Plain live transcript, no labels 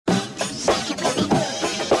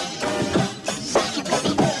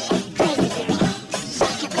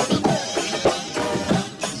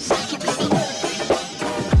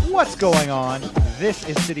going on? This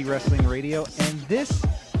is City Wrestling Radio, and this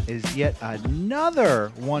is yet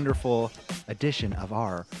another wonderful edition of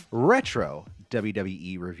our retro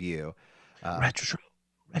WWE review. Retro.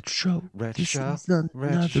 This is another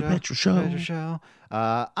retro show.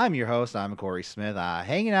 I'm your host. I'm Corey Smith.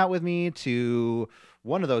 Hanging out with me to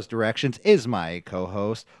one of those directions is my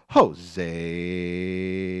co-host, Jose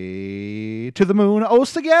to the Moon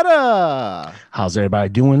Oseguera. How's everybody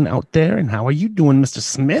doing out there, and how are you doing, Mr.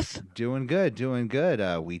 Smith? Doing good.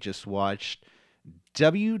 We just watched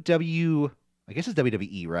WWE,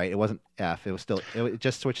 right? It wasn't F. It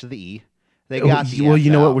just switched to the E. They got the well, F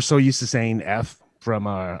you know out. what? We're so used to saying F from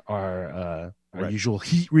our usual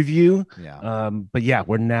Heat review. Yeah. But yeah,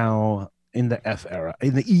 we're now in the F era,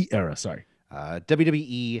 in the E era. Sorry.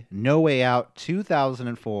 WWE No Way Out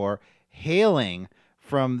 2004, hailing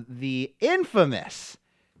from the infamous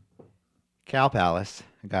Cow Palace.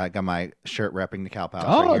 Got my shirt repping the Cow Palace.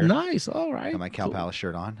 Oh, right here. nice. All right. Got my Cow Palace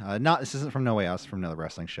shirt on. This isn't from No Way Out. It's from another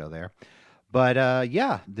wrestling show there. But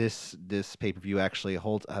yeah, this pay-per-view actually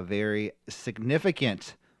holds a very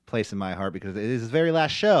significant place in my heart because it is the very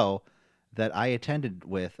last show that I attended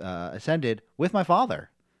with my father.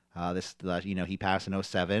 He passed in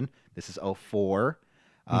 2007. This is 2004.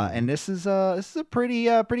 And this is a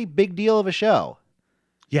pretty big deal of a show.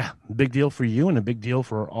 Yeah, big deal for you and a big deal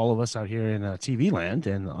for all of us out here in TV land,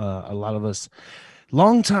 and a lot of us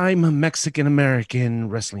longtime Mexican-American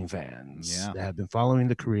wrestling fans that have been following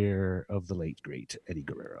the career of the late, great Eddie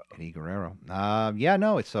Guerrero.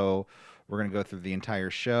 So we're going to go through the entire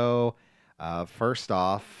show. First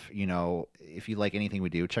off, if you like anything we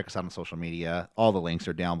do, check us out on social media. All the links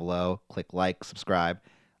are down below. Click like, subscribe.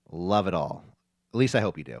 Love it all. At least I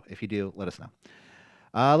hope you do. If you do, let us know.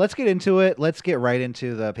 Let's get into it. Let's get right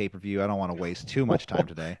into the pay-per-view. I don't want to waste too much time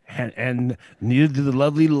today. And neither do the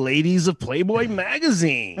lovely ladies of Playboy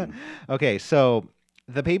magazine. Okay, so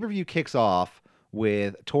the pay-per-view kicks off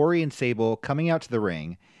with Tori and Sable coming out to the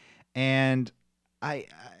ring, and I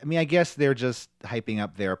guess they're just hyping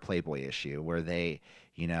up their Playboy issue where they,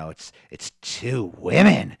 it's two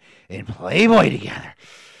women in Playboy together.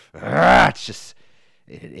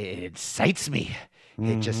 It excites me.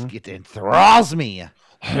 It enthralls me.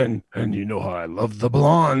 And you know how I love the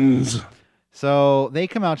blondes. So they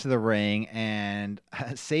come out to the ring, and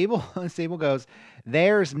Sable goes,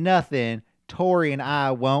 "There's nothing Tori and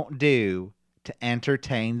I won't do to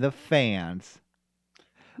entertain the fans.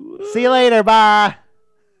 See you later, bye."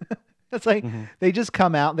 It's like they just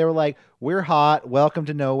come out. They were like, "We're hot. Welcome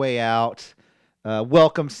to No Way Out.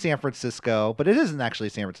 Welcome San Francisco." But it isn't actually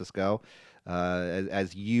San Francisco.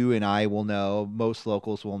 As you and I will know, most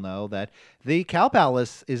locals will know that the Cow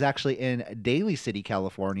Palace is actually in Daly City,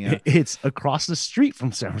 California. It's across the street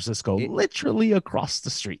from San Francisco, literally across the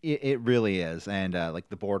street. It really is. And like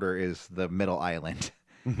the border is the middle island.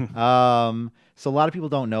 So a lot of people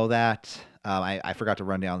don't know that. I forgot to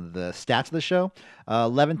run down the stats of the show.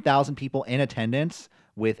 11,000 people in attendance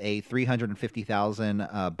with a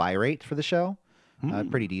 350,000 buy rate for the show.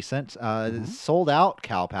 Pretty decent. Sold out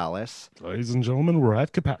Cow Palace. Ladies and gentlemen, we're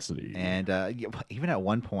at capacity. And even at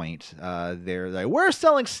one point, they're like, "We're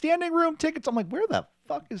selling standing room tickets." I'm like, where the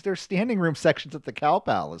fuck is there standing room sections at the Cow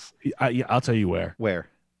Palace? I'll tell you where. Where?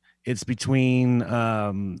 It's between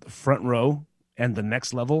the front row and the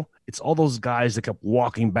next level. It's all those guys that kept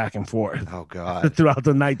walking back and forth. Oh, God. Throughout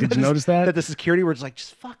the night. Did you notice that? That the security were just like,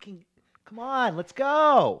 just fucking, come on, let's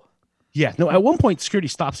go. Yeah, no, at one point, security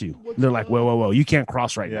stops you. They're like, whoa, you can't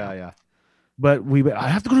cross right now. Yeah. But I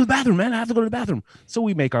have to go to the bathroom, man. I have to go to the bathroom. So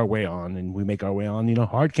we make our way on,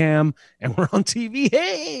 hard cam, and we're on TV.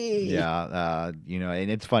 Hey! Yeah,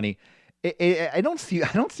 and it's funny. I don't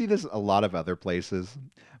see this a lot of other places,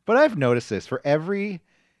 but I've noticed this for every,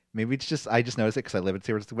 maybe it's just, I just noticed it because I live in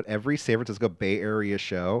San Francisco, but every San Francisco Bay Area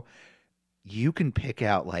show, you can pick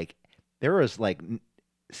out, like, there was, like,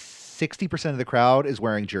 60% of the crowd is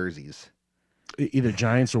wearing jerseys. Either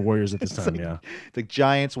Giants or Warriors at this time, yeah. It's like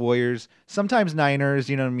Giants, Warriors, sometimes Niners,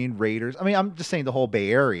 you know what I mean? Raiders. I mean, I'm just saying the whole Bay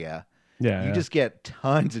Area. Yeah. You just get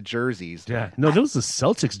tons of jerseys. Yeah. No, there was a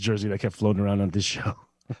Celtics jersey that kept floating around on this show.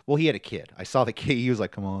 Well, he had a kid. I saw the kid. He was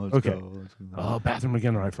like, "Come on, let's go. Let's go." Oh, bathroom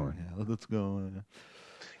again. All right, fine. Yeah, let's go.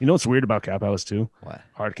 You know what's weird about Cow Palace too? What?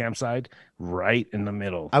 Hard cam side, right in the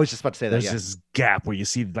middle. I was just about to say that. There's this gap where you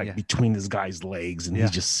see between this guy's legs, and he's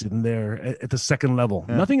just sitting there at the second level.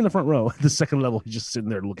 Yeah. Nothing in the front row. At the second level, he's just sitting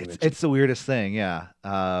there looking at you. It's the weirdest thing, yeah.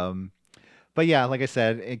 But yeah, like I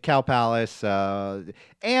said, Cow Palace,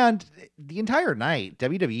 and the entire night,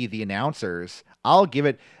 WWE, the announcers, I'll give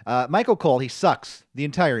it. Michael Cole, he sucks the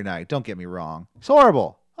entire night. Don't get me wrong. It's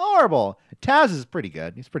horrible. Taz is pretty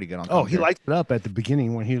good. He's pretty good on. Oh, he liked it up at the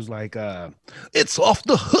beginning when he was like, "It's off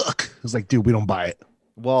the hook." I was like, "Dude, we don't buy it."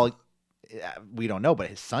 Well, we don't know, but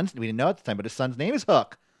his son's, we didn't know at the time, but his son's name is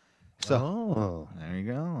Hook. So there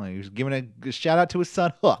you go. He was giving a shout out to his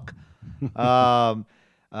son Hook.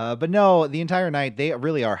 But no, the entire night they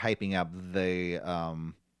really are hyping up the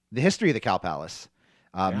history of the Cow Palace,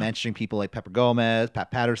 mentioning people like Pepper Gomez, Pat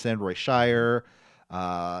Patterson, Roy Shire,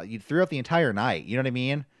 throughout the entire night. You know what I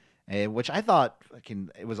mean? Which I thought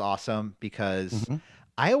it was awesome because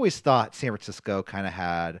I always thought San Francisco kind of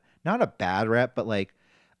had not a bad rep, but like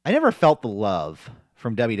I never felt the love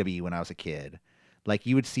from WWE when I was a kid. Like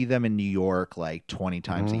you would see them in New York like 20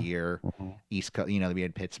 times a year, East Coast. You know, we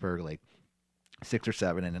had Pittsburgh like 6 or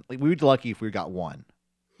 7, and like we would be lucky if we got one.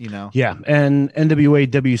 You know. Yeah, and NWA,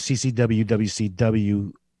 WCCW,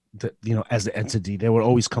 WCW, as the entity, they would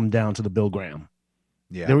always come down to the Bill Graham.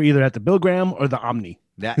 Yeah, they were either at the Bill Graham or the Omni.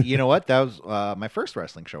 That you know what? That was my first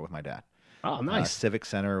wrestling show with my dad. Oh, nice. Civic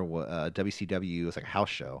Center, WCW. It was like a house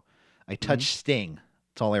show. I touched Sting.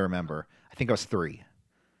 That's all I remember. I think I was 3.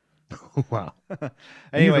 Wow.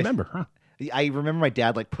 Anyway, you remember, huh? I remember my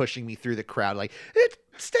dad like pushing me through the crowd, like,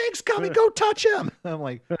 Sting's coming, go touch him. I'm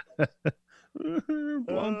like,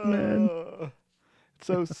 blonde man. It's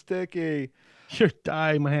so sticky. Your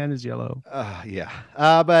dye, my hand is yellow. Yeah.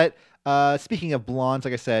 But speaking of blondes,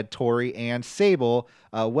 like I said, Tori and Sable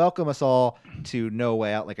welcome us all to No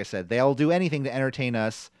Way Out. Like I said, they'll do anything to entertain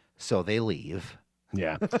us, so they leave.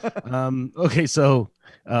 Yeah. Okay, so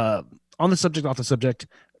on the subject, off the subject,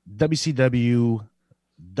 WCW,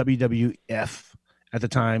 WWF at the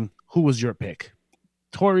time, who was your pick?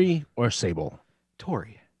 Tori or Sable?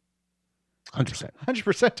 Tori. 100%.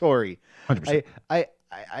 100% Tori. 100%. I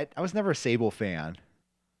was never a Sable fan.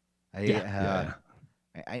 I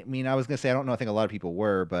mean, I was going to say, I don't know. I think a lot of people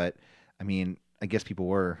were, but I mean, I guess people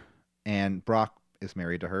were. And Brock is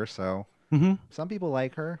married to her, so some people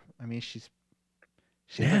like her. I mean, she's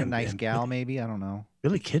like a nice gal, maybe. I don't know.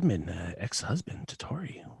 Billy Kidman, ex-husband to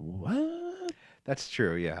Tori. What? That's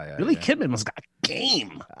true. Yeah. Billy Kidman must got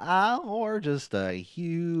game. Or just a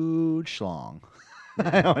huge schlong.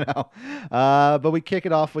 I don't know. But we kick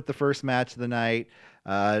it off with the first match of the night.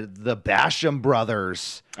 The Basham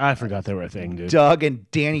brothers. I forgot they were a thing, dude. Doug and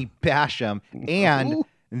Danny Basham and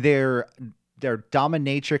their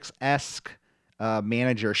dominatrix-esque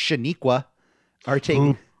manager Shaniqua are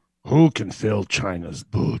taking. Who can fill China's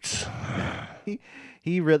boots?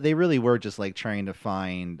 They really were just like trying to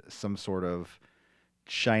find some sort of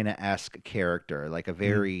China-esque character, like a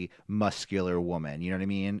very muscular woman. You know what I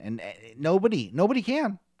mean? And nobody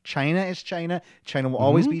can. China is China. China will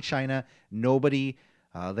always be China. Nobody.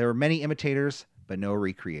 There are many imitators, but no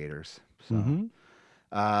recreators. So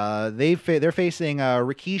they're facing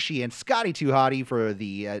Rikishi and Scotty 2 Hotty for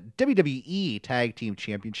the WWE Tag Team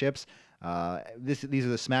Championships. These are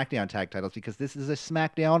the SmackDown tag titles because this is a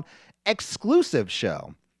SmackDown exclusive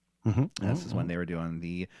show. This is when they were doing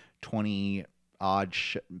the 20 odd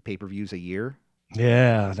pay-per-views a year.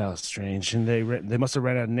 Yeah, that was strange, and they must have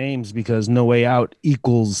ran out of names because No Way Out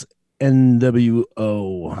equals NWO.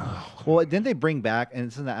 Well, didn't they bring back? And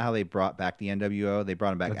isn't that how they brought back the NWO? They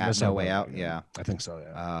brought him back at No Way Out. Yeah, I think so.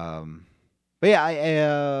 Yeah. But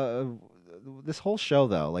yeah, this whole show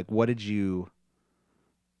though, like, I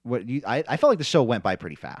felt like the show went by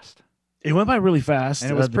pretty fast. It went by really fast, and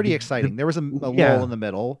it was pretty exciting. There was a lull in the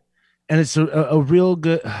middle, and it's a real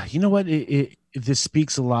good. You know what? This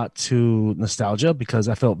speaks a lot to nostalgia because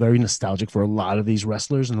I felt very nostalgic for a lot of these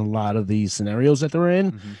wrestlers and a lot of these scenarios that they're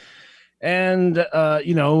in. And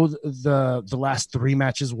the last 3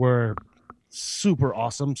 matches were super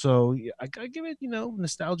awesome. So I gotta give it,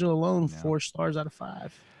 nostalgia alone, 4 stars out of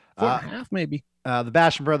 5. 4.5 maybe. The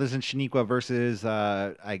Basham brothers and Shaniqua versus,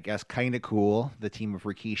 I guess, kind of cool. The team of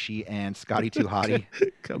Rikishi and Scotty 2 Hotty.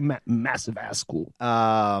 Massive ass cool.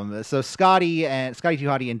 So Scotty 2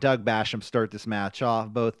 Hotty and Doug Basham start this match off.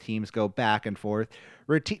 Both teams go back and forth.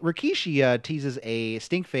 Rikishi teases a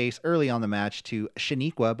stink face early on the match to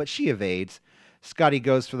Shaniqua, but she evades. Scotty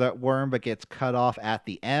goes for that worm, but gets cut off at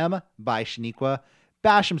the M by Shaniqua.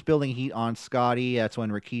 Basham's building heat on Scotty. That's when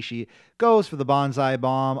Rikishi goes for the bonsai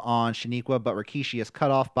bomb on Shaniqua, but Rikishi is cut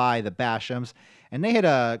off by the Bashams. And they hit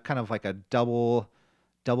a kind of like a double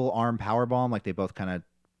arm power bomb. Like they both kind of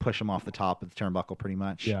push him off the top of the turnbuckle pretty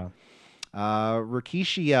much. Yeah.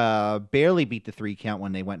 Rikishi barely beat the 3 count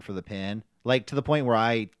when they went for the pin. Like to the point where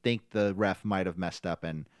I think the ref might have messed up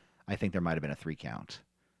and I think there might have been a 3 count.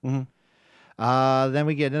 Then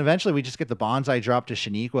eventually we just get the bonsai drop to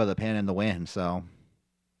Shaniqua, the pin and the win. So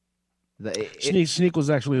Shaniqua was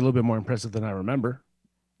actually a little bit more impressive than I remember.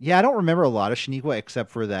 Yeah, I don't remember a lot of Shaniqua except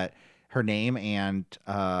for that her name and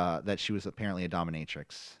that she was apparently a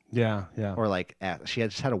dominatrix. Yeah. Or like she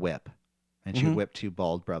just had a whip, and she would whip two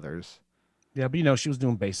bald brothers. Yeah, but she was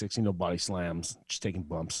doing basics, body slams, just taking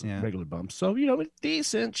bumps, regular bumps. So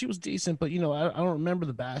decent. She was decent, but I don't remember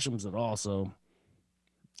the Bashams at all. So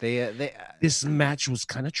this match was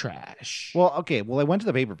kind of trash. Well, okay. Well, I went to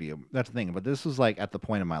the pay-per-view. That's the thing. But this was like at the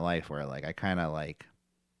point in my life where like I kind of like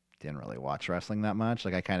didn't really watch wrestling that much.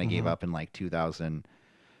 Like I kind of gave up in like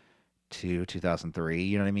 2002, 2003.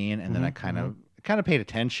 You know what I mean? And then I kind of paid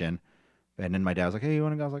attention. And then my dad was like, "Hey, you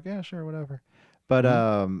want to go?" I was like, "Yeah, sure, whatever." But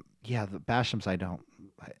yeah, the Bashams,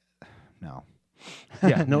 no.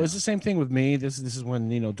 Yeah, no, it's the same thing with me. This is when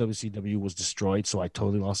WCW was destroyed, so I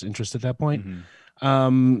totally lost interest at that point.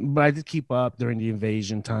 But I did keep up during the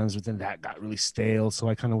invasion times, but then that got really stale, so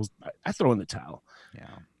I kind of I throw in the towel. Yeah.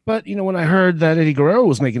 But when I heard that Eddie Guerrero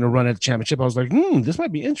was making a run at the championship, I was like, this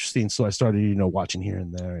might be interesting. So I started watching here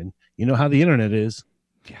and there, and you know how the internet is.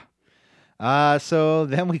 Yeah. So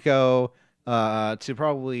then we go to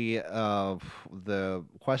probably the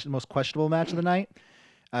most questionable match of the night.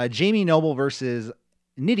 Jamie Noble versus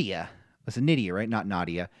Nydia. Was it Nydia, right? Not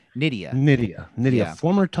Nadia. Nydia. Nydia. Yeah.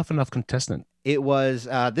 Former Tough Enough contestant. It was,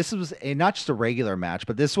 this was not just a regular match,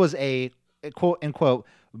 but this was a quote unquote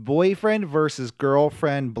boyfriend versus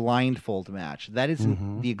girlfriend blindfold match. That is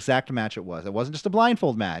the exact match it was. It wasn't just a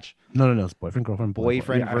blindfold match. No. It's boyfriend, girlfriend,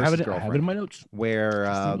 boyfriend versus girlfriend. I have it in my notes.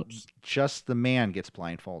 Where just the man gets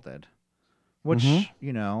blindfolded. Which,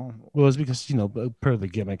 Well, it's because, per the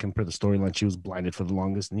gimmick and per the storyline, she was blinded for the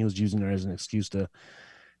longest, and he was using her as an excuse to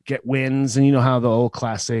get wins. And you know how the old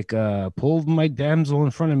classic, pulled my damsel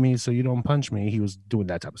in front of me so you don't punch me. He was doing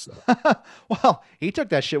that type of stuff. Well, he took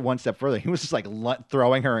that shit one step further. He was just like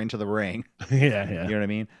throwing her into the ring. Yeah. You know what I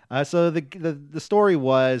mean? So the story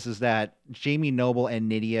is that Jamie Noble and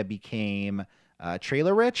Nydia became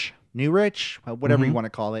trailer rich, new rich, whatever you want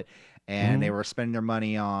to call it. And they were spending their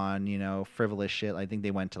money on, frivolous shit. I think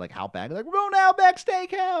they went to like Outback, like, we're going to Outback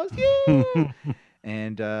Steakhouse. Yeah.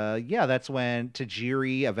 And that's when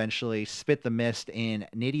Tajiri eventually spit the mist in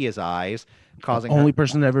Nydia's eyes, causing only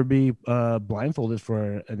person to ever be blindfolded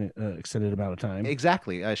for an extended amount of time.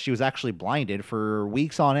 Exactly. She was actually blinded for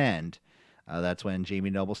weeks on end. That's when Jamie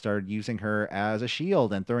Noble started using her as a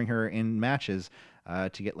shield and throwing her in matches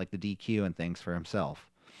to get like the DQ and things for himself.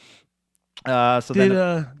 So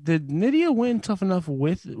did Nydia win Tough Enough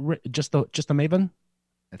with just the Maven?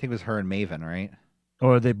 I think it was her and Maven, right?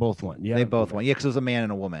 Or they both won? Yeah, they both won. Yeah, because it was a man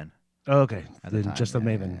and a woman. Oh, okay, then just the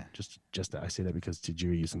Maven. Yeah. Just I say that because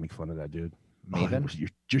Tajiri used to make fun of that dude. Maven, you're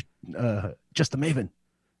just the Maven,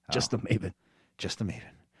 just the Maven, just the Maven.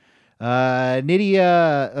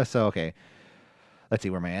 Nydia. So okay, let's see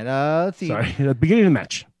where am I at. Let's see. Sorry, the beginning of the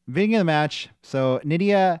match. Beginning of the match. So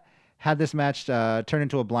Nydia had this match turn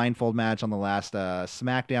into a blindfold match on the last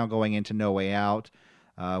SmackDown going into No Way Out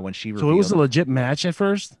when she revealed. So it was a legit match at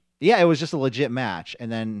first? Yeah, it was just a legit match,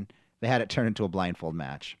 and then they had it turn into a blindfold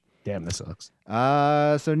match. Damn, that sucks.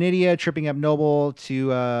 So Nydia tripping up Noble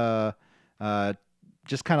to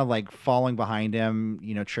just kind of like falling behind him,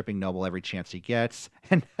 tripping Noble every chance he gets.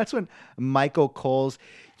 And that's when Michael Cole's,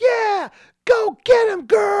 yeah, go get him,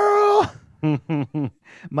 girl!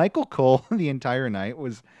 Michael Cole the entire night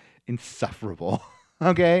was insufferable.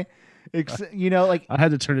 Okay, like I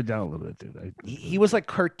had to turn it down a little bit, dude. He was like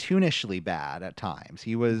cartoonishly bad at times.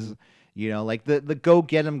 He was, like the go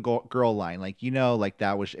get him girl line, like like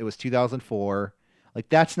it was 2004. Like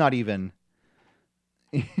that's not even.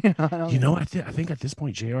 I think at this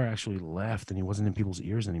point JR actually left and he wasn't in people's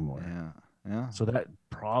ears anymore. Yeah. So that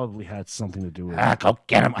probably had something to do with it. Go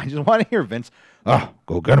get him! I just want to hear Vince. Oh,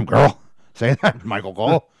 go get him, girl. Say that, Michael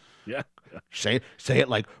Cole. Yeah. Say it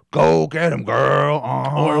like, go get him, girl.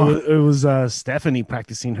 Or it was Stephanie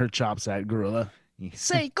practicing her chops at Gorilla.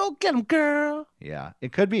 Say, go get him, girl. Yeah,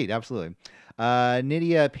 it could be. Absolutely.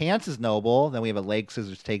 Nydia pantses Noble. Then we have a leg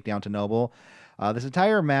scissors takedown to Noble. This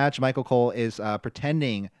entire match, Michael Cole is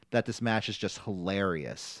pretending that this match is just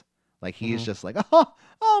hilarious. Like he's just like,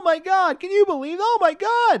 oh my God, can you believe? Oh my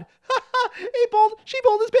God, she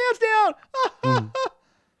pulled his pants down.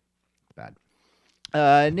 Bad.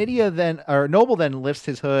 Noble then lifts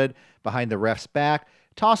his hood behind the ref's back,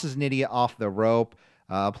 tosses Nydia off the rope,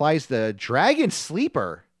 applies the Dragon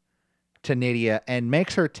Sleeper to Nydia, and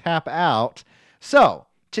makes her tap out. So,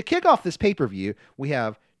 to kick off this pay-per-view, we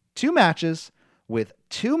have two matches with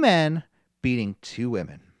two men beating two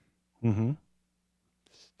women. Mm-hmm.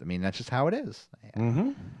 I mean, that's just how it is.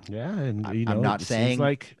 Mm-hmm. Yeah, and I'm not saying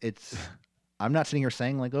like it's. I'm not sitting here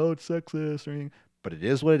saying like, oh, it's sexist or anything. But it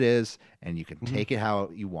is what it is, and you can take it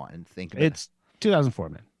how you want and think of it. It's 2004,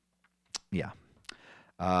 man. Yeah.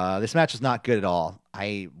 This match was not good at all.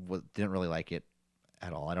 Didn't really like it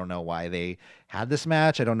at all. I don't know why they had this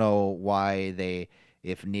match. I don't know why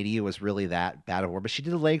if Nydia was really that bad of a war, but she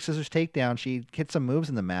did a leg scissors takedown. She hit some moves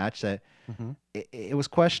in the match that it was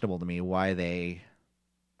questionable to me why they.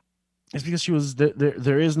 It's because she was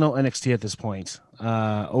there is no NXT at this point.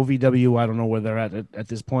 OVW, I don't know where they're at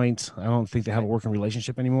this point. I don't think they have a working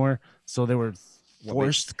relationship anymore. So they were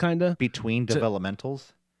forced kind of between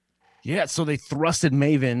developmentals. Yeah, so they thrusted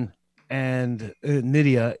Maven and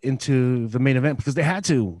Nydia into the main event because they had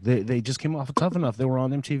to. They just came off of Tough Enough. They were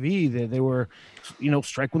on MTV. They were,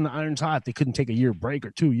 strike when the iron's hot. They couldn't take a year break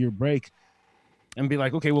or 2-year break and be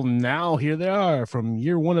like, okay, well, now here they are from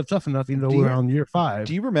year 1 of Tough Enough, even though we're on year 5.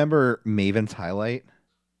 Do you remember Maven's highlight?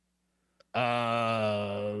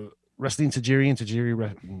 Wrestling Tajiri and Tajiri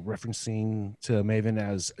referencing to Maven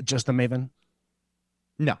as just a Maven?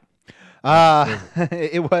 No.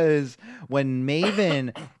 It was when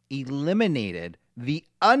Maven eliminated The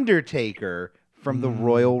Undertaker from the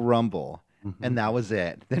Royal Rumble, and that was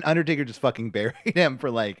it. Then Undertaker just fucking buried him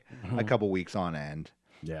for like a couple weeks on end.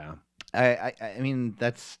 Yeah. I mean,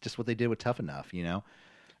 that's just what they did with Tough Enough,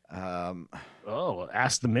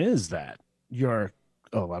 Ask The Miz that. I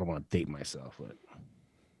don't want to date myself, but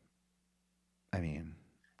I mean,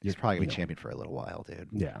 he's probably gonna be champion for a little while, dude.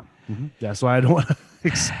 Yeah. That's why I don't want to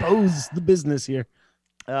expose the business here.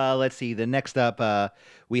 Let's see. The next up,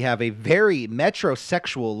 we have a very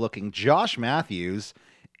metrosexual looking Josh Matthews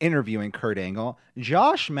interviewing Kurt Angle.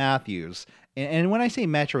 Josh Matthews. And when I say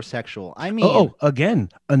metrosexual, I mean... again,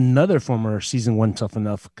 another former season 1 Tough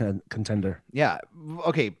Enough contender. Yeah.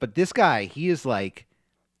 Okay. But this guy, he's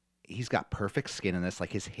got perfect skin in this.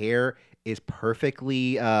 Like his hair is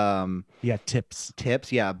perfectly... tips.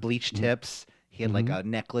 Tips. Yeah. Bleached tips. He had like a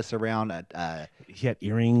necklace around. He had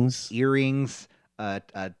earrings. A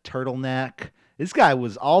turtleneck. This guy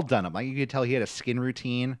was all done up. Like you could tell he had a skin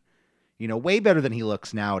routine, way better than he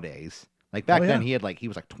looks nowadays. Like back then he was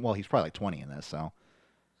he's probably like 20 in this. So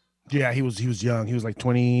yeah, he was young. He was like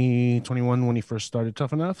 20, 21 when he first started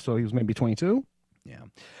Tough Enough. So he was maybe 22. Yeah.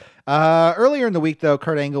 Earlier in the week though,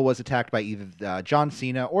 Kurt Angle was attacked by either John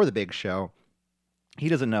Cena or the Big Show. He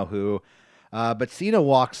doesn't know who. But Cena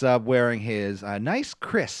walks up wearing his nice,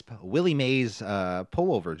 crisp Willie Mays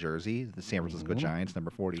pullover jersey, the San Francisco Giants,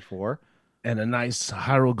 number 44. And a nice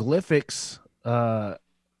hieroglyphics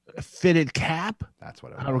fitted cap. That's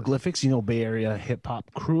what it hieroglyphics, Bay Area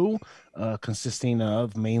hip-hop crew, consisting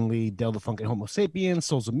of mainly Del the Funk and Homo Sapiens,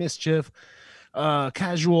 Souls of Mischief,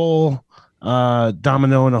 Casual,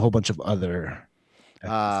 Domino, and a whole bunch of other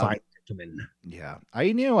fine gentlemen. Yeah.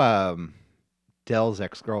 I knew Del's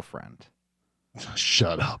ex-girlfriend.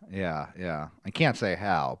 Shut up. Yeah. I can't say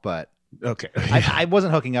how, but okay. I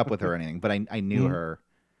wasn't hooking up with her or anything, but I knew her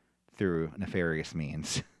through nefarious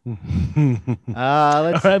means. All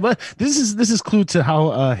right, but this is clue to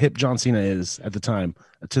how hip John Cena is at the time.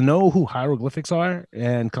 To know who hieroglyphics are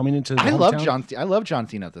and coming into I love John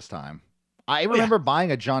Cena at this time. I remember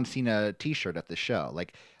buying a John Cena t-shirt at the show.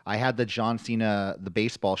 Like I had the John Cena, the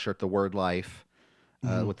baseball shirt, the word life.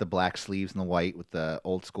 With the black sleeves and the white with the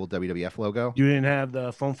old school WWF logo. You didn't have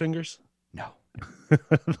the foam fingers? No.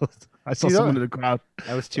 I saw someone in the crowd.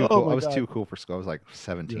 I was too cool. I was too cool for school. I was like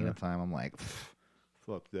 17 at the time. I'm like,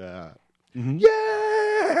 fuck that.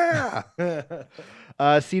 Yeah.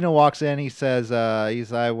 Cena walks in. He says,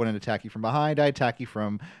 I wouldn't attack you from behind. I attack you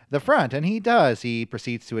from the front. And he does. He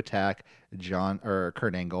proceeds to attack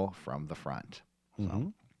Kurt Angle from the front.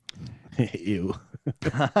 So. Ew.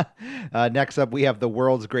 Next up, we have the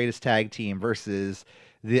world's greatest tag team versus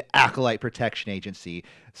the Acolyte Protection Agency.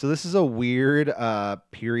 So this is a weird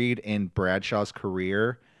period in Bradshaw's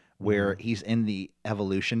career where he's in the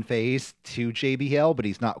evolution phase to JBL, but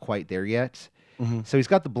he's not quite there yet. So he's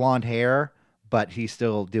got the blonde hair, but he's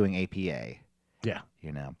still doing APA. Yeah.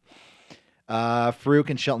 Farouk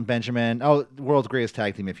and Shelton Benjamin. Oh, the world's greatest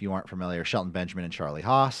tag team, if you aren't familiar. Shelton Benjamin and Charlie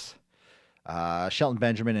Haas. Shelton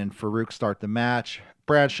Benjamin and Farouk start the match.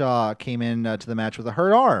 Bradshaw came in to the match with a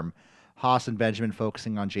hurt arm. Haas and Benjamin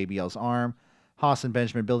focusing on JBL's arm. Haas and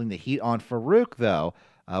Benjamin building the heat on Farouk, though,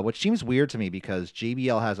 which seems weird to me because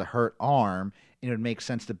JBL has a hurt arm, and it would make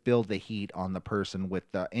sense to build the heat on the person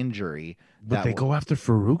with the injury. But they go after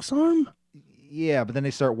Farouk's arm? Yeah, but then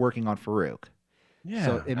they start working on Farouk. Yeah,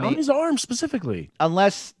 so on his arm specifically.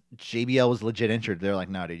 Unless JBL was legit injured, they're like,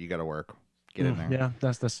 no, dude, you got to work. Get in there. Yeah,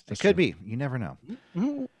 that's it could be. You never know.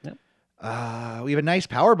 Yeah. We have a nice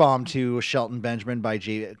power bomb to Shelton Benjamin by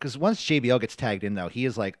JBL. Because once JBL gets tagged in, though, he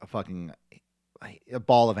is like a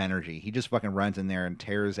ball of energy. He just fucking runs in there and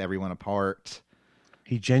tears everyone apart.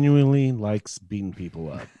 He genuinely likes beating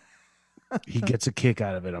people up. He gets a kick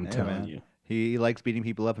out of it. I'm telling man. you. He likes beating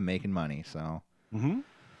people up and making money. So Mm-hmm.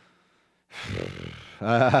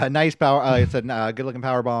 nice power. It's a good looking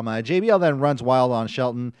power bomb. JBL then runs wild on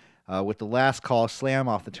Shelton with the last call slam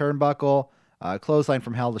off the turnbuckle. Clothesline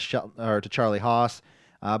from hell to Charlie Haas.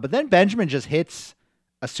 But then Benjamin just hits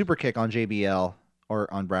a super kick on JBL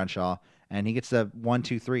or on Bradshaw, and he gets the 1,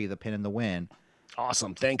 2, 3, the pin and the win.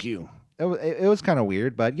 Awesome. Thank you. It was kind of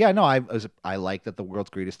weird, but yeah, no, I like that the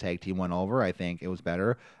world's greatest tag team went over. I think it was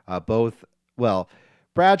better.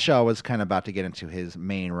 Bradshaw was kind of about to get into his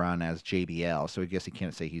main run as JBL, so I guess you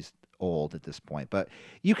can't say he's old at this point. But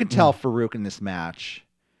you can tell Farouk in this match,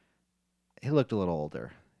 he looked a little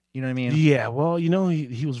older. You know what I mean? Yeah, well,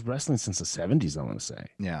 he was wrestling since the 70s, I want to say.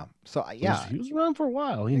 Yeah. So, yeah. He was around for a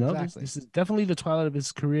while. Exactly. This is definitely the twilight of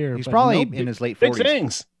his career. He's probably in his late 40s. Big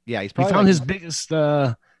things. Yeah, he's probably found his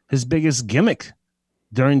biggest gimmick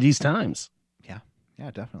during these times. Yeah,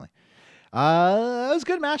 definitely. It was a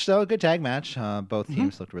good match, though. A good tag match. Both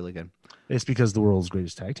teams looked really good. It's because the world's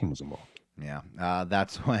greatest tag team was involved. Yeah.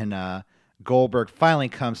 That's when Goldberg finally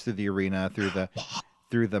comes through the arena,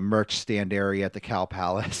 through the merch stand area at the Cow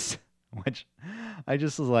Palace, which I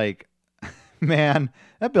just was like, man,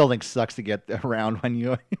 that building sucks to get around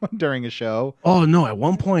when during a show. Oh no! At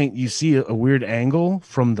one point, you see a weird angle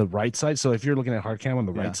from the right side. So if you're looking at hard cam on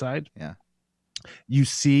the right side, you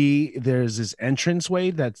see there's this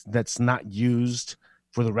entranceway that's not used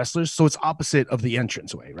for the wrestlers, so it's opposite of the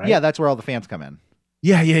entranceway, right? Yeah, that's where all the fans come in.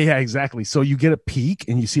 Yeah, exactly. So you get a peek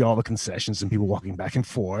and you see all the concessions and people walking back and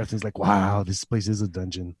forth. It's like, wow, this place is a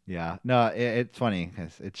dungeon. Yeah, no, it's funny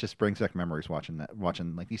because it just brings back memories watching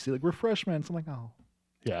like you see like refreshments. I'm like, oh,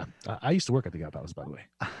 yeah. I used to work at the Cow Palace, by the way.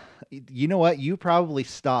 You know what? You probably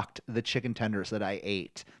stocked the chicken tenders that I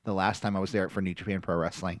ate the last time I was there for New Japan Pro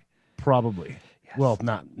Wrestling. Probably. Yes. Well,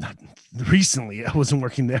 not recently. I wasn't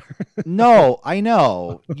working there. No, I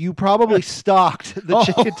know. You probably stocked the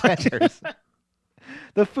chicken tenders.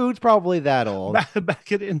 The food's probably that old.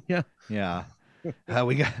 Back it in, yeah. Yeah.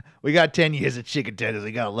 We got 10 years of chicken tenders.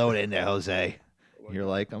 We got to load it in there, Jose. You're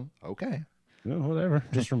like, okay. No, whatever.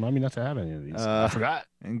 Just remind me not to have any of these. I forgot.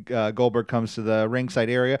 And Goldberg comes to the ringside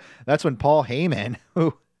area. That's when Paul Heyman,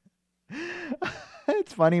 who...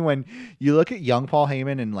 It's funny when you look at young Paul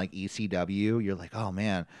Heyman in like ECW, you're like, oh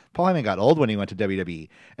man, Paul Heyman got old when he went to WWE.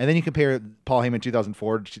 And then you compare Paul Heyman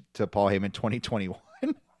 2004 to Paul Heyman 2021.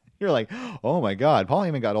 You're like, oh my God, Paul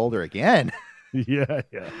Heyman got older again. Yeah.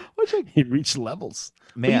 He reached levels.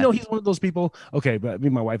 Man. But he's one of those people. Okay, but me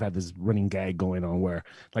and my wife had this running gag going on where,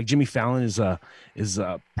 like, Jimmy Fallon is a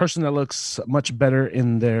person that looks much better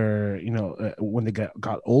in their, when they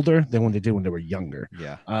got older than when they did when they were younger.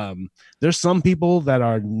 Yeah. There's some people that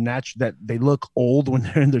are that they look old when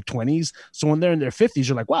they're in their 20s. So when they're in their 50s,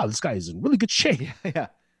 you're like, wow, this guy is in really good shape. Yeah.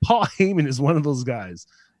 Paul Heyman is one of those guys,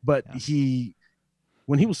 but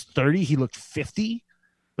when he was 30, he looked 50.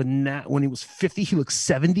 But now, when he was 50, he looked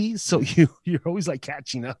 70. So you're always like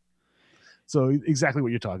catching up. So exactly what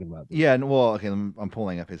you're talking about. Yeah. Well, okay. I'm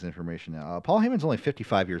pulling up his information now. Paul Heyman's only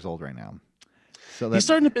 55 years old right now. So he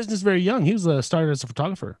started the business very young. He was started as a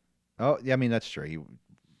photographer. Oh, yeah. I mean, that's true. He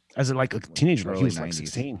as a teenager. He was 90s. Like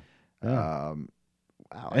 16. Wow.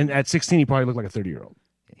 And at 16, he probably looked like a 30-year-old.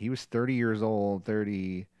 He was 30 years old.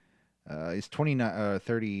 He's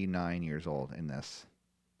 39 years old in this.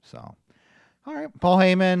 So. All right. Paul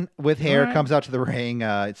Heyman with hair comes out to the ring.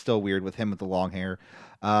 It's still weird with him with the long hair.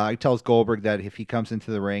 He tells Goldberg that if he comes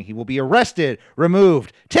into the ring, he will be arrested,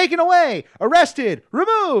 removed, taken away, arrested,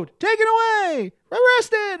 removed, taken away,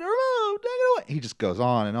 arrested, removed, taken away. He just goes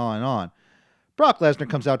on and on and on. Brock Lesnar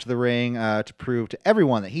comes out to the ring to prove to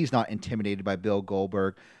everyone that he's not intimidated by Bill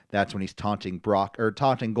Goldberg. That's when he's taunting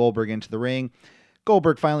Goldberg into the ring.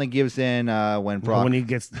 Goldberg finally gives in when he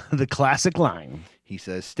gets the classic line. He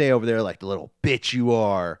says, "Stay over there like the little bitch you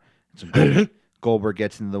are." So Goldberg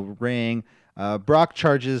gets in the ring. Brock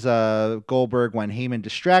charges Goldberg when Heyman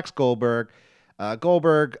distracts Goldberg.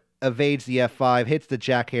 Goldberg evades the F5, hits the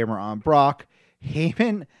jackhammer on Brock.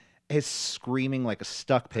 Heyman is screaming like a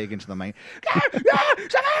stuck pig into the mic.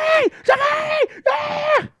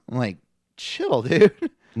 I'm like, chill,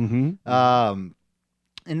 dude. Mm-hmm.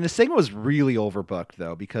 And the segment was really overbooked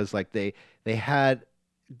though, because like they had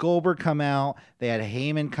Goldberg come out, they had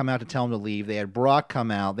Heyman come out to tell him to leave, they had Brock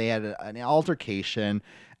come out, they had an altercation,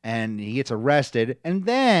 and he gets arrested, and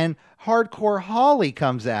then Hardcore Holly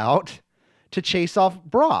comes out to chase off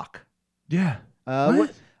Brock. Yeah.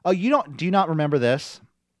 What? Oh, do you not remember this?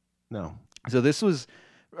 No. So this was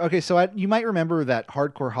okay. So you might remember that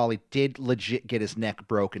Hardcore Holly did legit get his neck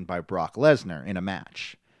broken by Brock Lesnar in a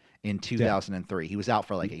match in 2003. He was out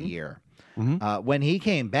for like a year. When he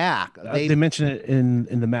came back, they mentioned it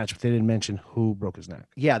in the match, but they didn't mention who broke his neck.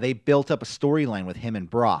 Yeah, they built up a storyline with him and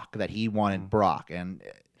Brock that he wanted Brock, and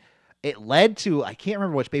it led to, I can't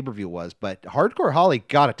remember which pay-per-view it was, but Hardcore Holly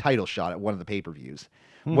got a title shot at one of the pay-per-views,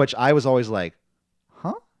 which I was always like,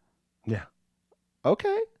 huh? Yeah.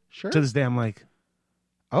 Okay, sure. To this day, I'm like,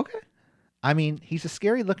 okay. I mean, he's a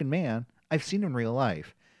scary-looking man. I've seen him in real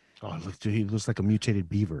life. Oh, he looks like a mutated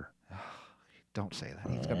beaver. Don't say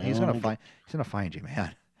that. He's gonna find you,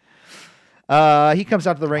 man. He comes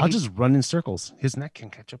out to the ring. I'll just run in circles. His neck can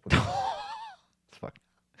catch up with me. Fuck.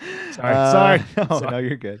 Sorry. No,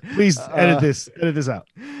 you're good. Please edit this out.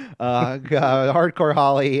 Hardcore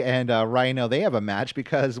Holly and Rhino, they have a match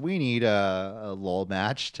because we need a lull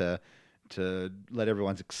match to let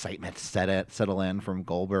everyone's excitement settle in from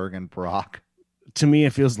Goldberg and Brock. To me,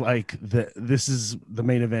 it feels like this is the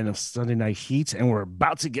main event of Sunday Night Heat, and we're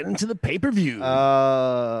about to get into the pay-per-view.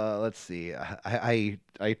 Let's see. I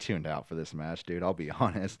tuned out for this match, dude. I'll be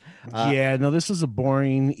honest. This was a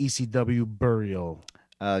boring ECW burial.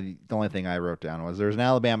 The only thing I wrote down was there's an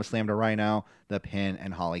Alabama Slam to Rhino, the pin,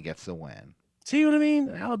 and Holly gets the win. See what I mean?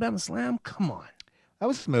 Alabama Slam? Come on. That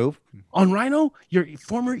was smooth. On Rhino, your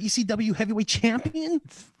former ECW heavyweight champion?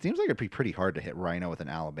 Seems like it'd be pretty hard to hit Rhino with an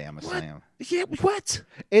Alabama Slam. Yeah, what?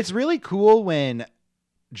 It's really cool when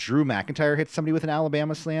Drew McIntyre hits somebody with an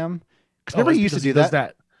Alabama Slam. Because remember he used to do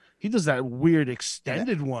that? He does that weird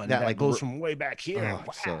extended one that like goes from way back here.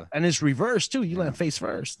 And it's reversed, too. You land face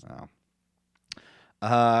first.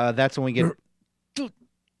 That's when we get... Dude,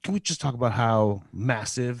 can we just talk about how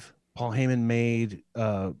massive Paul Heyman made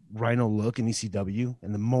Rhino look in ECW,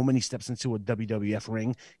 and the moment he steps into a WWF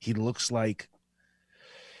ring, he looks like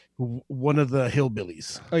one of the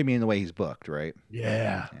hillbillies. Oh, you mean the way he's booked, right?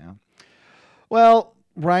 Yeah. Well,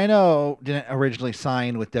 Rhino didn't originally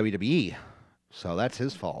sign with WWE, so that's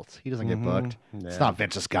his fault. He doesn't get booked. Yeah. It's not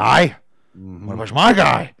Vince's guy. What about my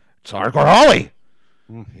guy? It's Hardcore Holly.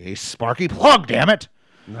 He's Sparky Plug, damn it.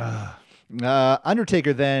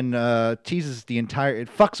 Undertaker then teases it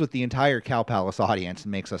fucks with the entire Cow Palace audience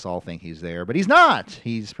and makes us all think he's there, but he's not.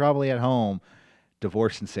 He's probably at home,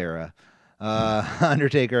 divorcing Sarah.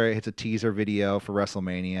 Undertaker hits a teaser video for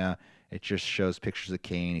WrestleMania. It just shows pictures of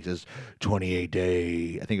Kane. He says 28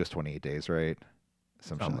 days. I think it was 28 days, right?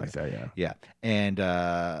 Something like that, yeah. Yeah. And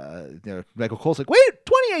Michael Cole's like, wait,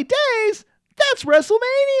 28 days? That's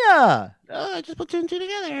WrestleMania. I just put two and two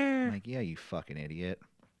together. I'm like, yeah, you fucking idiot.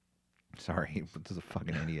 Sorry, but this is a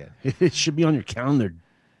fucking idiot. It should be on your calendar.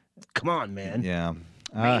 Come on, man. Yeah.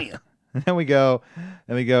 Mania. Then we go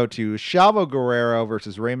to Chavo Guerrero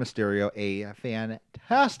versus Rey Mysterio, a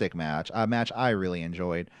fantastic match, a match I really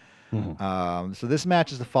enjoyed. So this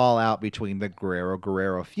match is the fallout between the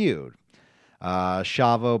Guerrero feud.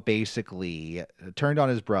 Chavo basically turned on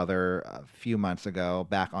his brother a few months ago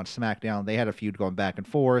back on SmackDown. They had a feud going back and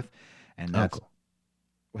forth, and that's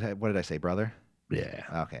what did I say, brother? Yeah.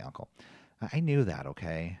 Okay, uncle. I knew that.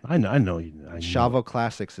 Okay. I know you. Chavo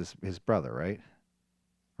Classics is his brother, right?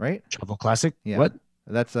 Right? Chavo Classic. Yeah. What?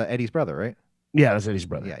 That's Eddie's brother, right? Yeah, that's Eddie's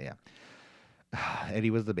brother. Yeah. Eddie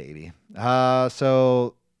was the baby.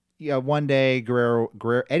 So yeah, one day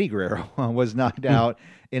Eddie Guerrero was knocked out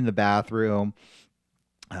in the bathroom.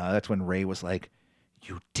 That's when Ray was like,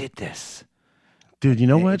 "You did this." Dude, you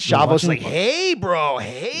know what? Chavo's like, hey, bro,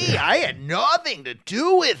 I had nothing to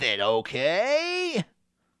do with it, okay?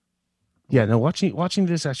 Yeah, no, watching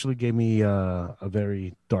this actually gave me a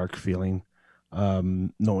very dark feeling,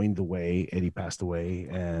 knowing the way Eddie passed away.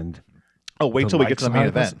 And wait till we get to the main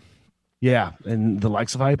event. Yeah, and the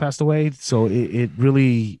likes of how he passed away. So it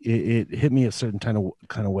really hit me a certain kind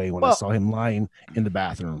of way when I saw him lying in the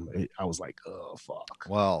bathroom. I was like, oh, fuck.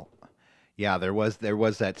 Well... Yeah, there was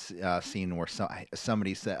that scene where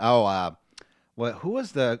somebody said, who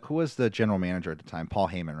was the general manager at the time? Paul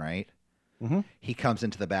Heyman, right? Mm-hmm. He comes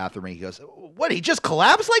into the bathroom and he goes, "What? He just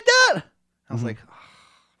collapsed like that?" I was like,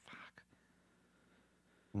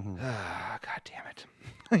 "Oh, fuck! God damn it!"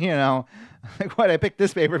 Like, what? I picked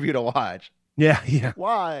this pay-per-view to watch. Yeah.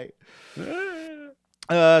 Why?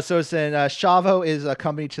 So it's in Chavo is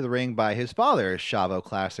accompanied to the ring by his father, Chavo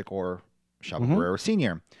Classic or Chavo Guerrero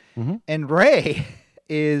Sr. And Ray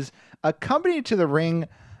is accompanied to the ring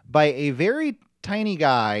by a very tiny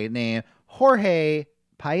guy named Jorge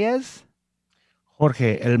Paez.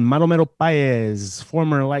 Jorge El Maromero Paez,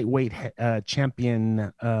 former lightweight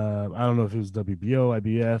champion. I don't know if it was WBO,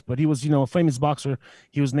 IBF, but he was, a famous boxer.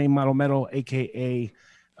 He was named Maromero, a.k.a.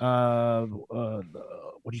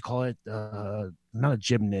 What do you call it? Not a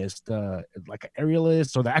gymnast, like an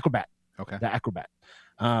aerialist or the acrobat. Okay. The acrobat.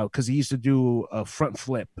 because he used to do a front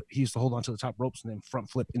flip. He used to hold on to the top ropes and then front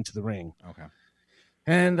flip into the ring. Okay.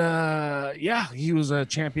 And yeah, he was a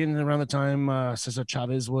champion around the time Cesar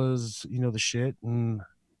Chavez was, the shit, and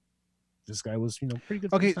this guy was, pretty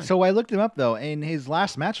good. Okay, so I looked him up though, and his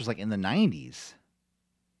last match was like in the 90s.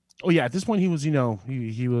 Oh yeah, at this point he was,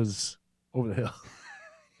 he was over the hill.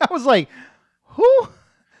 I was like, who?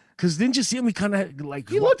 Because didn't you see him? He kind of like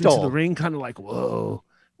He walked looked into the old. ring, kind of like whoa.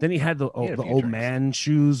 Then he had the had a few old drinks. man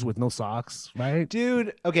shoes with no socks, right?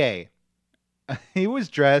 Dude, okay. He was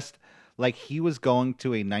dressed like he was going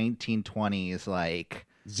to a 1920s like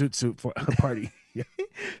Zoot suit for a party. Yeah.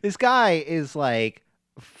 This guy is like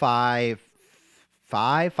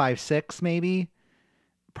 5'6" maybe.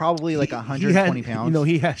 Probably like 120 pounds.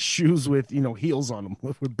 He had shoes with, heels on them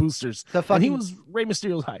with boosters. And he was Rey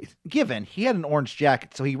Mysterio's height. Given he had an orange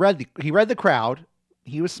jacket, so he read the crowd.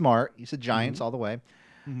 He was smart. He said Giants all the way.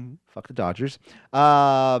 Mm-hmm. Fuck the Dodgers.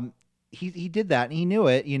 He did that and he knew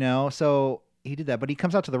it, so he did that. But he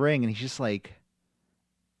comes out to the ring and he's just like,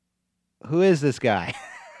 who is this guy?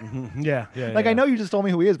 Mm-hmm. Yeah. Like, I know you just told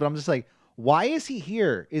me who he is, but I'm just like, why is he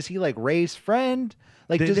here? Is he like Ray's friend?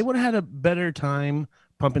 Like, they would have had a better time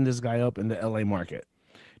pumping this guy up in the LA market.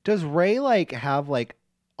 Does Ray like have like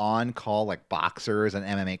on call like boxers and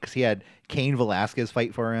MMA? Because he had Cain Velasquez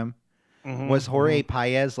fight for him. Mm-hmm. Was Jorge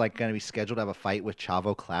Paez like going to be scheduled to have a fight with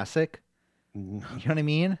Chavo Classic? Mm-hmm. You know what I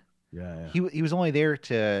mean? Yeah. He was only there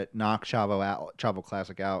to knock Chavo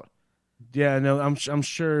Classic out. Yeah, no, I'm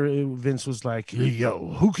sure Vince was like,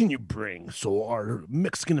 yo, who can you bring so our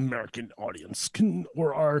Mexican American audience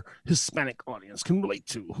or our Hispanic audience can relate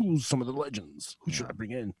to? Who's some of the legends? Who should I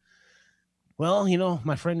bring in? Well,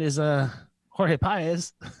 my friend is Jorge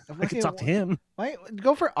Paez. I could talk to him. Why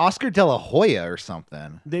go for Oscar De La Hoya or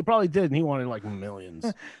something? They probably did, and he wanted like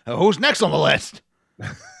millions. Who's next on the list?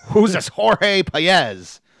 Who's this Jorge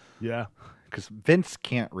Paez? Yeah, because Vince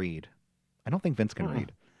can't read. I don't think Vince can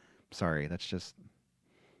read. Sorry, that's just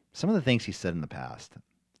some of the things he said in the past.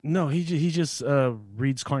 No, he just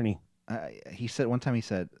reads Carney. He said one time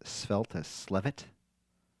svelte as slevet.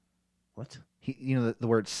 What? The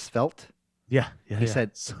word svelte. Yeah. He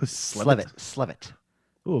said slevet.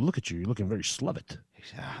 Oh, look at you! You're looking very slevet.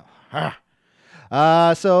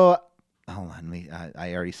 So hold on,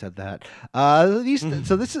 I already said that. So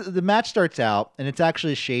the match starts out, and it's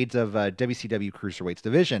actually shades of WCW Cruiserweights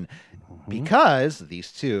division, because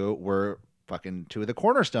these two were fucking two of the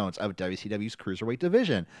cornerstones of WCW's Cruiserweight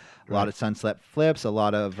division. A lot of sunset flips, a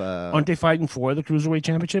lot of. Aren't they fighting for the Cruiserweight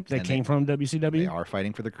Championship that came from WCW? They are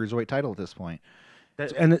fighting for the Cruiserweight title at this point.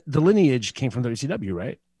 And the lineage came from WCW,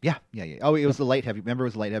 right? Yeah. Oh, it was the light heavy. Remember, it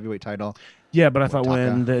was the light heavyweight title. Yeah, but I thought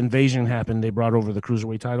when the invasion happened, they brought over the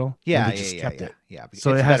Cruiserweight title. Yeah, and they just kept it. Yeah.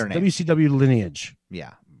 So it has WCW lineage.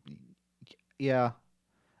 Yeah. I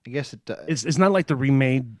guess it does. It's not like the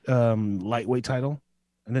remade lightweight title,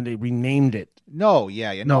 and then they renamed it. No,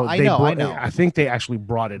 No, I know. I think they actually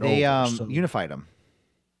brought it over. They unified them.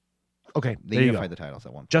 Okay, they unified the titles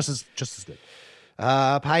at one point. Just as good.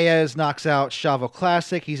 Paez knocks out Chavo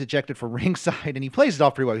Classic. He's ejected from ringside, and he plays it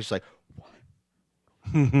off pretty well. He's like,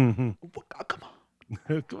 come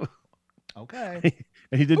on. Okay.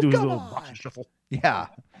 And he did do his little boxing shuffle. Yeah.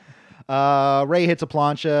 Ray hits a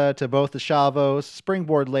plancha to both the Chavos.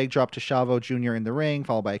 Springboard leg drop to Chavo Jr. in the ring,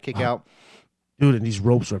 followed by a kick out. Dude, and these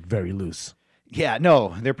ropes are very loose. Yeah,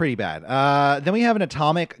 no, they're pretty bad. Then we have an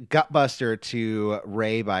atomic gutbuster to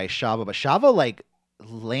Ray by Chavo, but Chavo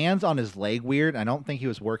lands on his leg weird. I don't think he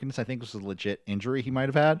was working this. I think this was a legit injury he might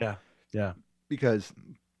have had. Yeah. Because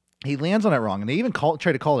he lands on it wrong, and they even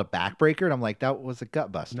try to call it a backbreaker, and I'm like, that was a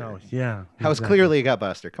gutbuster. No, yeah. That was clearly a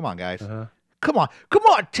gutbuster. Come on, guys. Come on,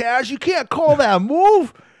 Taz. You can't call that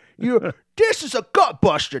move. This is a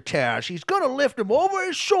gutbuster, Taz. He's gonna lift him over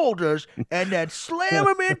his shoulders and then slam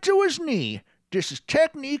him into his knee. This is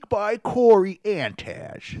technique by Corey and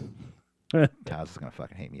Taz. Taz is gonna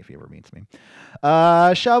fucking hate me if he ever meets me.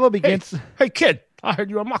 Chavo begins. Hey, kid! I heard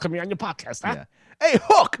you were mocking me on your podcast. Huh? Yeah. Hey,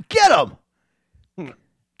 Hook, get him!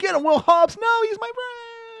 Get him, Will Hobbs. No, he's my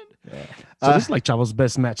friend. Yeah. So this is like Chavo's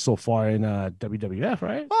best match so far in WWF,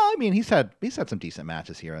 right? Well, I mean, he's had some decent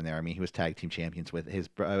matches here and there. I mean, he was tag team champions with his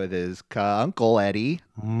uncle Eddie.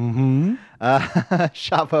 Mm-hmm.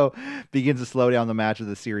 Chavo begins to slow down the match with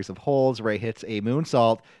a series of holds. Ray hits a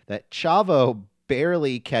moonsault that Chavo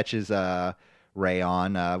barely catches Ray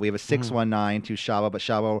on. We have a 619 to Chavo, but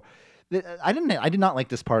Chavo, I did not like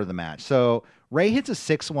this part of the match. So Ray hits a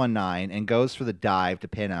 619 and goes for the dive to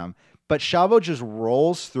pin him, but Chavo just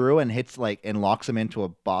rolls through and hits and locks him into a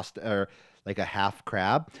Boston or like a half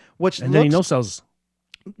crab, then he no sells.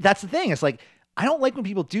 That's the thing. It's like I don't like when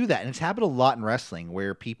people do that, and it's happened a lot in wrestling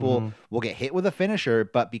where people will get hit with a finisher,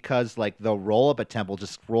 but because like they'll roll up a temple,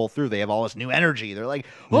 just roll through, they have all this new energy. They're like,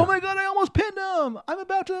 "Oh my god, I almost pinned him! I'm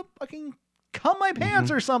about to fucking cum my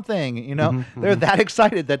pants or something." You know, they're that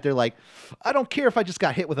excited that they're like, "I don't care if I just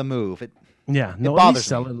got hit with a move." It bothers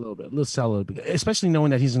sell it a little bit. Let's sell it, especially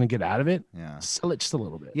knowing that he's going to get out of it. Yeah, sell it just a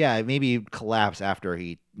little bit. Yeah, maybe collapse after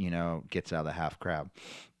he gets out of the half crab.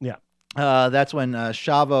 Yeah. That's when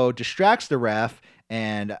Chavo distracts the ref,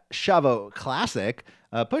 and Chavo Classic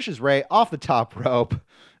pushes Ray off the top rope.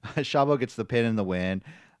 Chavo gets the pin and the win.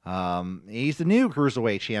 He's the new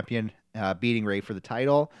Cruiserweight champion, beating Ray for the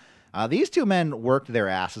title. These two men worked their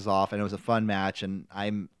asses off, and it was a fun match, and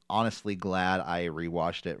I'm honestly glad I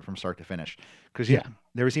rewatched it from start to finish. Because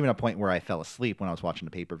there was even a point where I fell asleep when I was watching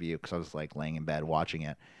the pay-per-view because I was like laying in bed watching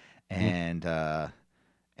it. And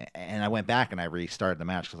I went back and I restarted the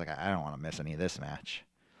match because I don't want to miss any of this match.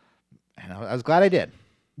 And I was glad I did.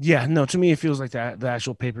 Yeah, no, to me it feels like that the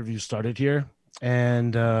actual pay-per-view started here.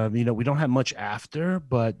 And we don't have much after,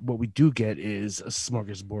 but what we do get is a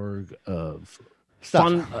smorgasbord of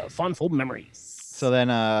fun memories. So then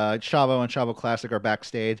Chavo and Chavo Classic are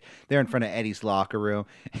backstage. They're in front of Eddie's locker room.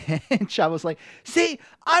 And Chavo's like, "See,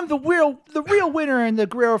 I'm the real winner in the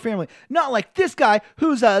Guerrero family. Not like this guy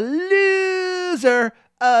who's a loser.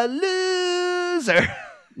 A loser."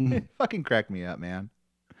 It fucking cracked me up, man.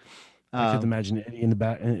 I could imagine Eddie in the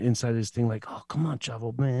back, inside this thing, like, "Oh, come on,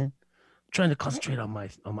 Chavo, man. Trying to concentrate on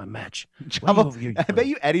my match." Chavo, I bet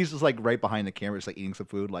you Eddie's just like right behind the camera, just like eating some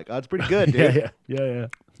food. Like, "Oh, it's pretty good, dude." Yeah.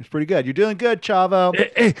 It's pretty good. You're doing good, Chavo.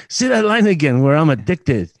 Hey, say that line again where I'm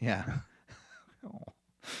addicted. Yeah.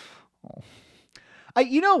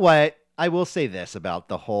 You know what? I will say this about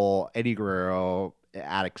the whole Eddie Guerrero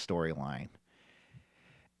addict storyline.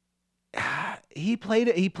 He played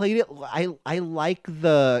it. I like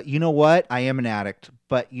the, you know what? I am an addict,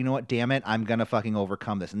 but you know what? Damn it. I'm going to fucking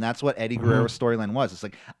overcome this. And that's what Eddie Guerrero's storyline was. It's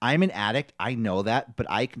like, I'm an addict. I know that, but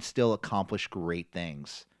I can still accomplish great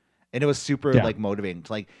things. And it was super like motivating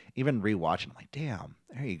to like even rewatching. I'm like, damn,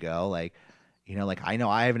 there you go. Like, like I know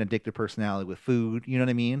I have an addictive personality with food. You know what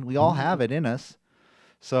I mean? We all have it in us.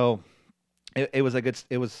 So it was a good,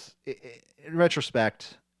 in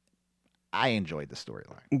retrospect, I enjoyed the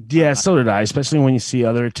storyline. Yeah, so did I, especially when you see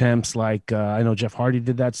other attempts. Like I know Jeff Hardy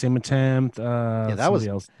did that same attempt. That was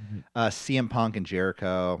CM Punk and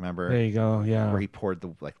Jericho. Remember? There you go. Yeah, where he poured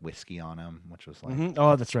the whiskey on him, which was like,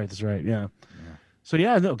 oh, that's right. Yeah. So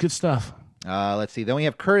no, good stuff. Let's see. Then we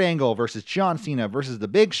have Kurt Angle versus John Cena versus The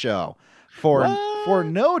Big Show for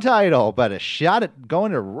no title, but a shot at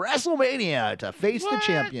going to WrestleMania to face the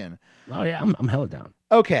champion. Oh yeah, I'm hella down.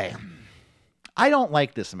 Okay, I don't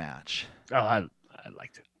like this match. Oh, I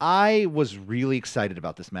liked it. I was really excited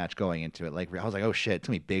about this match going into it. Like I was like, oh shit, it's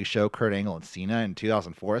gonna be Big Show, Kurt Angle, and Cena in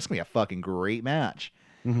 2004. It's gonna be a fucking great match.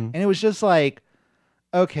 And it was just like,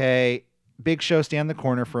 okay, Big Show stand in the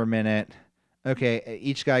corner for a minute. Okay,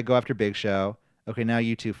 each guy go after Big Show. Okay, now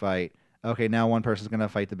you two fight. Okay, now one person's gonna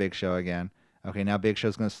fight the Big Show again. Okay, now Big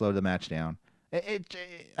Show's gonna slow the match down. I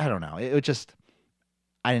don't know. It just,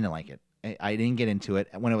 I didn't like it. I didn't get into it.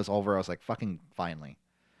 When it was over, I was like, fucking finally.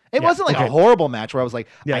 It wasn't like a horrible match where I was like,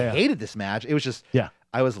 I hated this match. It was just,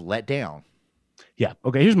 I was let down. Yeah.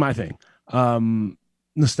 Okay, here's my thing.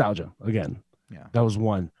 Nostalgia, again. Yeah. That was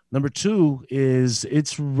one. Number two is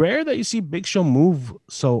it's rare that you see Big Show move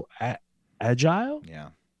so agile. Yeah.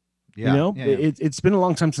 It's been a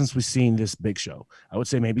long time since we've seen this Big Show. I would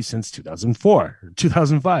say maybe since 2004 or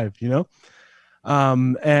 2005,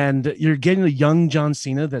 and you're getting a young John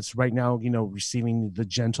Cena that's right now, receiving the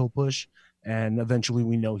gentle push. And eventually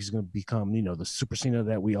we know he's going to become, the Super Cena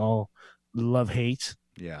that we all love, hate.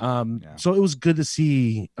 Yeah. So it was good to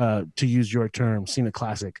see, to use your term, Cena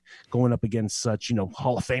Classic going up against such,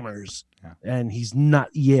 Hall of Famers. Yeah. And he's not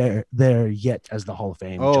there yet as the Hall of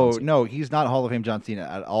Fame. Oh, no, he's not Hall of Fame John Cena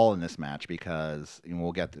at all in this match because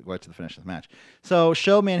we'll get to the finish of the match. So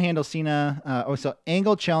Show manhandles Cena. So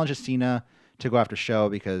Angle challenges Cena to go after Show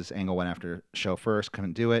because Angle went after Show first,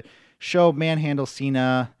 couldn't do it. Show manhandles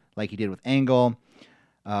Cena like he did with Angle.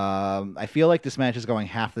 I feel like this match is going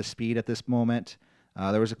half the speed at this moment.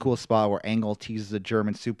 There was a cool spot where Angle teases a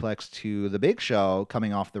German suplex to the Big Show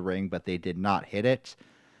coming off the ring, but they did not hit it.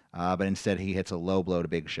 But instead he hits a low blow to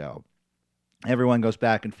Big Show. Everyone goes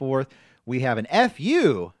back and forth. We have an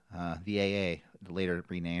FU, the AA, later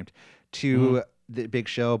renamed, to the Big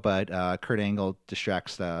Show, but Kurt Angle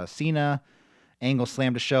distracts Cena. Angle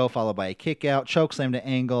slam to Show, followed by a kick out. Choke slam to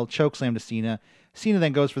Angle. Choke slam to Cena. Cena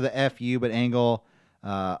then goes for the FU, but Angle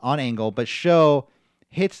on Angle, but Show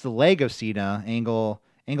hits the leg of Cena. Angle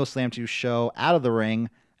slam to Show out of the ring,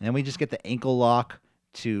 And then we just get the ankle lock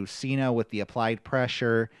to Cena with the applied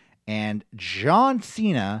pressure, and John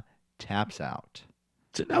Cena taps out.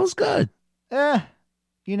 That was good.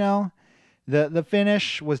 You know, the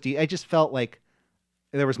finish was I just felt like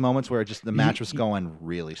there was moments where just the match was going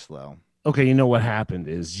really slow. Okay, you know what happened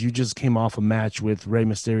is you just came off a match with Rey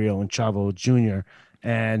Mysterio and Chavo Jr.,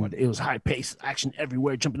 and it was high pace, action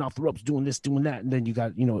everywhere, jumping off the ropes, doing this, doing that, and then you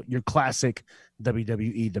got your classic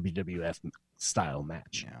WWE, WWF style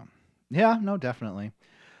match. Yeah, no, definitely.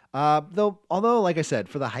 Although, like I said,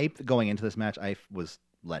 for the hype going into this match, I was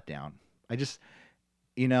let down. I just,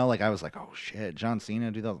 I was like, oh shit, John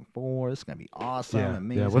Cena 2004, this is gonna be awesome,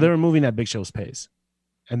 amazing. Yeah, well, they were moving at Big Show's pace,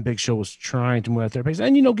 and Big Show was trying to move at their pace,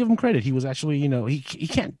 and give him credit, he was actually, he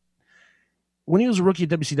can't. When he was a rookie at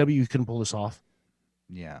WCW, he couldn't pull this off.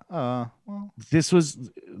 Yeah. Well, this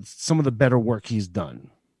was some of the better work he's done.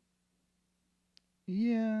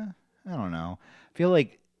 Yeah, I don't know. I feel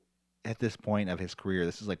like at this point of his career,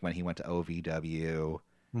 this is like when he went to OVW.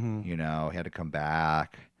 Mm-hmm. He had to come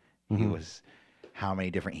back. Mm-hmm. He was how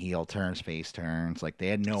many different heel turns, face turns. Like they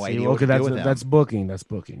had no idea. Okay, that's booking. That's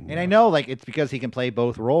booking. And I know, like it's because he can play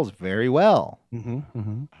both roles very well. Mm-hmm.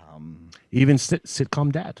 Mm-hmm. Even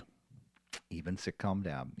sitcom dad. Even sitcom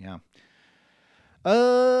dad. Yeah.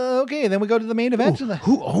 Okay, then we go to the main event.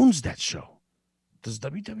 Who owns that show? Does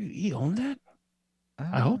WWE own that?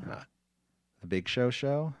 I hope not. The Big Show?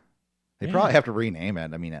 They probably have to rename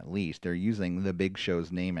it. I mean, at least they're using the Big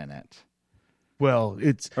Show's name in it. Well,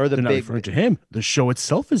 they're not referring to him. The show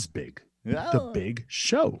itself is big. Oh. The Big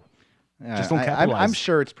Show. Just don't capitalize. I'm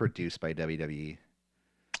sure it's produced by WWE.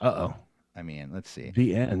 Uh-oh. I mean, let's see.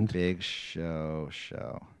 The end. Big Show.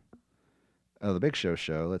 Oh, the Big Show.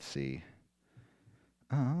 Let's see.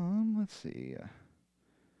 Let's see.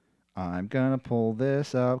 I'm gonna pull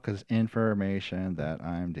this up because information that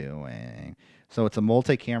I'm doing. So it's a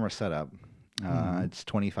multi-camera setup. It's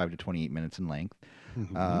 25 to 28 minutes in length.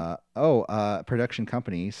 Production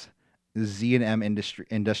companies: Z&M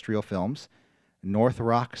Industrial Films, North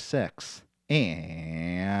Rock 6,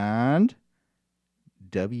 and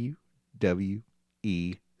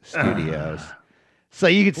WWE Studios. So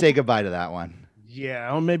you could say goodbye to that one.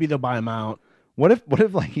 Yeah, or maybe they'll buy him out. What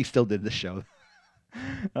if like he still did the show?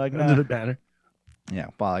 Like under the banner. Yeah,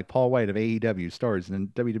 like Paul White of AEW stars in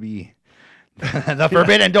WWE. The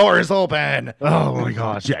forbidden door is open. Oh my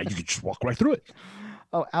gosh! Yeah, you could just walk right through it.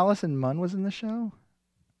 Oh, Allison Munn was in the show.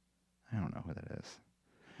 I don't know who that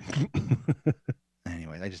is.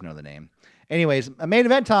 Anyways, I just know the name. Anyways, a main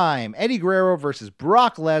event time: Eddie Guerrero versus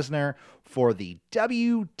Brock Lesnar for the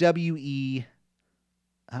WWE.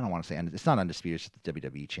 I don't want to say it's not undisputed. It's just the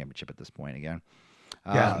WWE Championship at this point again.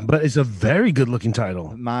 Yeah, but it's a very good-looking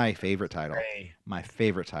title. My favorite title. My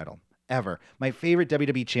favorite title ever. My favorite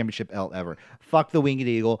WWE Championship belt ever. Fuck the Winged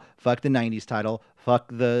Eagle. Fuck the 90s title. Fuck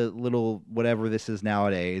the little whatever this is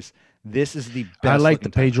nowadays. This is the best. I like the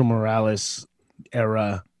Pedro Morales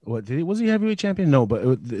era. Was he heavyweight champion? No,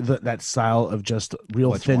 but that style of just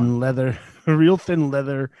real thin leather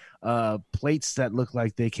plates that look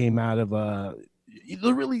like they came out of the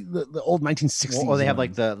old 1960s. Well, they have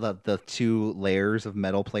like the two layers of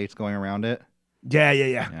metal plates going around it.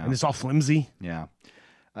 Yeah. And it's all flimsy. Yeah.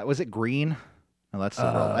 Was it green? No, that's the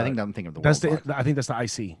world. I think I'm thinking of the world. I think that's the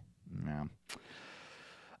IC. Yeah.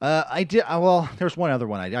 I did. Well, there's one other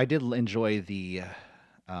one. I did enjoy the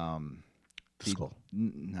skull.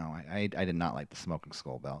 No, I did not like the Smoking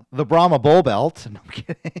Skull belt. The Brahma Bull belt. No, I'm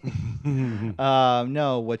kidding.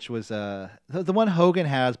 No, which was the one Hogan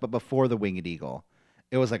has, but before the Winged Eagle.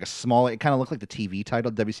 It was like a small. It kind of looked like the TV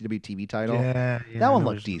title, WCW TV title. Yeah. That one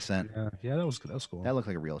looked decent. Yeah, that was good. That was cool. That looked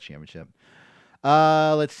like a real championship.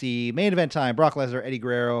 Let's see. Main event time: Brock Lesnar, Eddie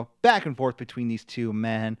Guerrero. Back and forth between these two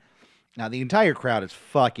men. Now the entire crowd is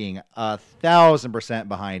fucking 1,000%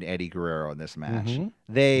 behind Eddie Guerrero in this match. Mm-hmm.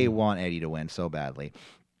 They want Eddie to win so badly.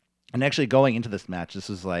 And actually, going into this match, this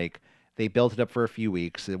is like they built it up for a few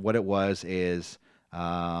weeks. What it was is,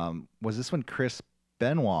 was this when Chris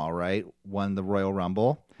Benoit, right, won the Royal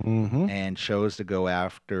Rumble and chose to go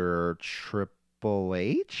after Triple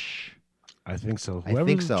H? I think so. I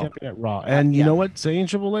think so. Champion at Raw. And you know what? Saying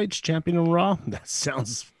Triple H, champion on Raw, that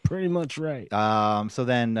sounds pretty much right. So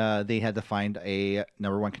then they had to find a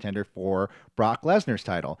number one contender for Brock Lesnar's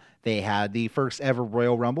title. They had the first ever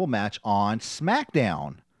Royal Rumble match on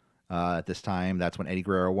SmackDown. At this time, that's when Eddie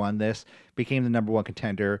Guerrero won this, became the number one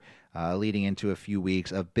contender, leading into a few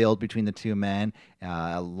weeks of build between the two men.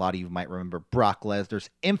 A lot of you might remember Brock Lesnar's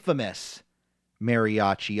infamous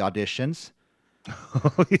mariachi auditions.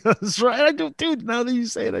 Oh, yeah, that's right. I do, dude. Now that you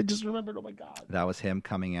say it, I just remembered. Oh my god. That was him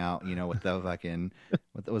coming out, with the fucking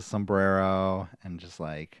with sombrero and just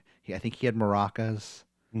like I think he had maracas,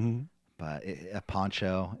 Hmm. but a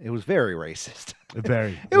poncho. It was very racist.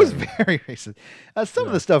 Very, It was very. very racist. Some of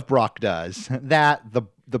Yeah. the stuff Brock does, that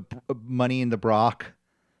money in the Brock,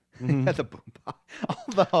 Hmm. the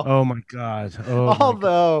although Oh my god. Oh my god.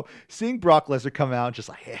 although seeing Brock Lesnar come out just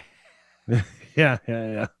like Yeah, yeah,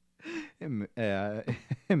 yeah.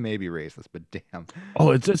 it may be racist, but damn,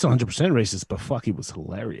 Oh, it's 100% racist, but fuck, it was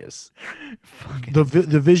hilarious. fucking The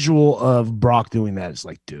visual of Brock doing that is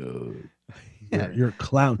like, dude, yeah. you're a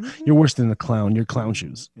clown. You're worse than a clown. You're clown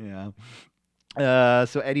shoes. Yeah.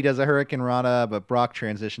 So Eddie does a Hurricane Rana, but Brock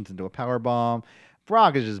transitions into a power bomb.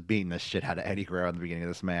 Brock is just beating the shit out of Eddie Guerrero at the beginning of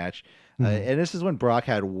this match. And this is when Brock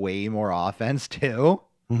had way more offense too.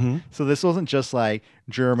 Mm-hmm. So this wasn't just like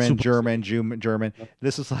German. Yep.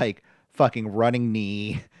 This was like fucking running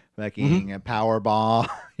knee, fucking a power bomb.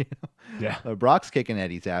 Yeah. Brock's kicking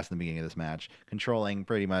Eddie's ass in the beginning of this match, controlling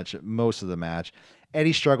pretty much most of the match.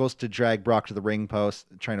 Eddie struggles to drag Brock to the ring post,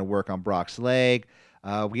 trying to work on Brock's leg.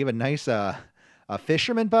 We have a nice a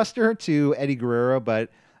fisherman buster to Eddie Guerrero, but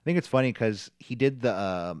I think it's funny because he did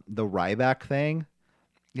the Ryback thing.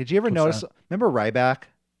 Did you ever What's notice? that? Remember Ryback?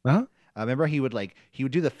 Huh? Remember he would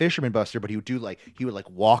do the fisherman buster, but he would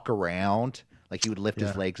walk around, like he would lift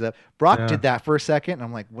his Yeah. legs up. Brock Yeah. did that for a second, and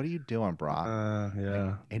I'm like, what are you doing, Brock?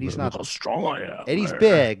 Yeah. Eddie's Look not how strong I am. Eddie's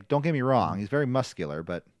big. Don't get me wrong; he's very muscular,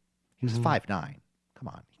 but he was Mhm. 5'9". Come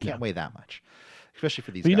on, he can't Yeah. weigh that much, especially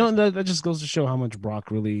for these But guys. that just goes to show how much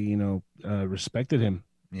Brock really, respected him.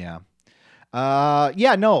 Yeah.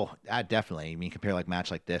 Yeah, no, definitely. I mean, compare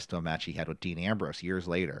match like this to a match he had with Dean Ambrose years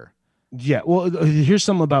later. Yeah, well, here's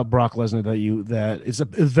something about Brock Lesnar that is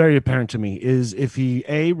very apparent to me is if he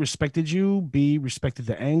A, respected you, B, respected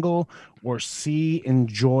the angle, or C,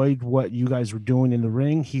 enjoyed what you guys were doing in the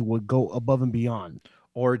ring, he would go above and beyond.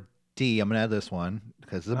 Or D, I'm gonna add this one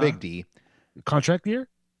because it's a big D. Contract year?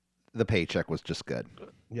 The paycheck was just good.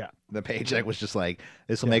 Yeah. The paycheck was just like,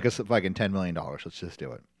 this will make us fucking $10 million. Let's just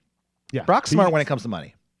do it. Yeah. Brock's smart when it comes to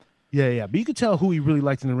money. Yeah. But you could tell who he really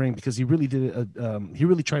liked in the ring because he really did it. He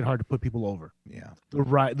really tried hard to put people over. Yeah.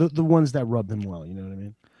 The ones that rubbed him well. You know what I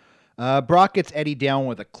mean? Brock gets Eddie down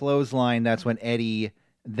with a clothesline. That's when Eddie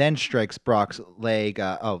then strikes Brock's leg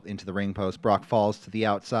into the ring post. Brock falls to the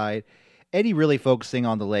outside. Eddie really focusing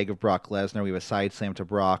on the leg of Brock Lesnar. We have a side slam to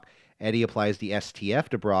Brock. Eddie applies the STF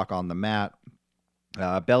to Brock on the mat.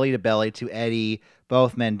 Belly to belly to Eddie.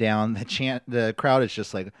 Both men down. The crowd is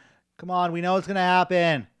just like, come on, we know it's going to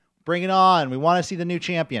happen. Bring it on. We want to see the new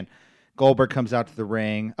champion. Goldberg comes out to the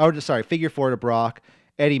ring. Oh, sorry, figure four to Brock.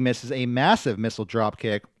 Eddie misses a massive missile drop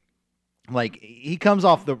kick. Like, he comes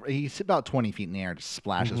off he's about 20 feet in the air, just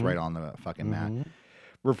splashes right on the fucking mat.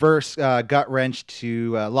 Reverse gut wrench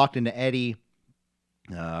to locked into Eddie.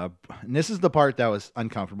 And this is the part that was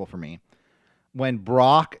uncomfortable for me. When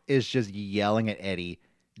Brock is just yelling at Eddie,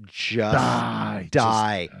 just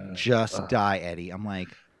die, Eddie. I'm like,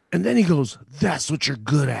 and then he goes, "That's what you're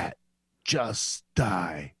good at. Just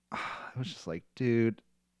die." I was just like, dude.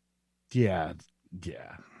 Yeah.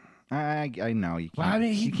 I know you can't. Well, I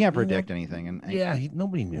mean, you can't predict anything, and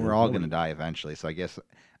nobody knew. We're all gonna die eventually, so I guess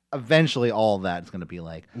eventually all of that is gonna be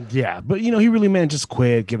like, yeah. But he really meant just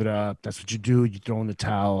quit, give it up. That's what you do. You throw in the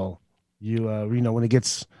towel. You when it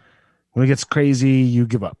gets crazy, you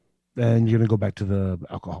give up, and you're gonna go back to the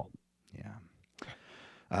alcohol.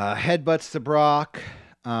 Yeah. Headbutts to Brock.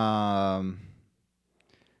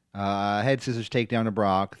 Head scissors takedown to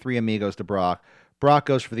Brock. Three amigos to Brock. Brock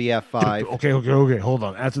goes for the F5. Okay. Hold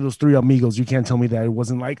on. After those three amigos, you can't tell me that it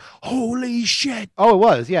wasn't like, holy shit. Oh, it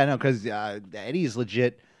was. Yeah, no, because Eddie's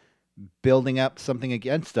legit building up something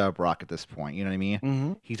against Brock at this point. You know what I mean?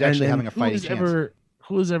 Mm-hmm. He's actually having a fighting chance.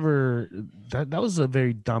 That was a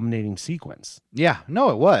very dominating sequence. Yeah,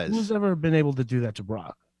 no, it was. Who's ever been able to do that to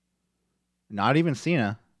Brock? Not even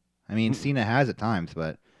Cena. I mean, Cena has at times,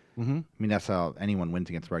 but I mean, that's how anyone wins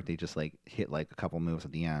against Brock. They just hit a couple moves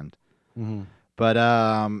at the end. Mm-hmm. But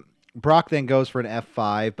Brock then goes for an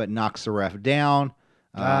F5, but knocks the ref down.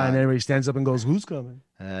 And everybody stands up and goes, "Who's coming?"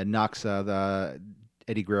 Knocks the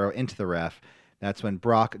Eddie Guerrero into the ref. That's when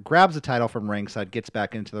Brock grabs the title from ringside, gets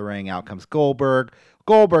back into the ring. Out comes Goldberg.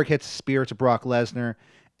 Goldberg hits a spear to Brock Lesnar.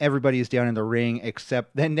 Everybody is down in the ring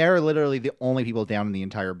except then they're literally the only people down in the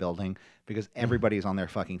entire building because everybody's on their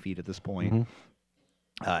fucking feet at this point.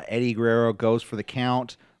 Eddie Guerrero goes for the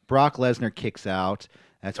count. Brock Lesnar kicks out.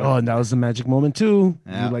 That's when, and that was the magic moment too.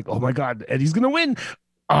 Yeah. You're like, oh my god, Eddie's gonna win.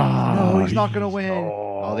 No, he's not gonna win.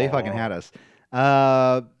 No. Oh, they fucking had us.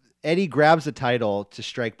 Eddie grabs the title to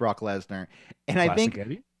strike Brock Lesnar. And I think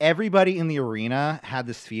Eddie. Everybody in the arena had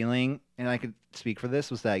this feeling, and I could speak for this,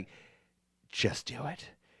 was like, just do it.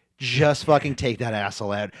 Just fucking take that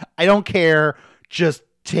asshole out. I don't care. Just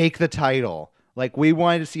take the title. Like, we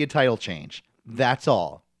wanted to see a title change. That's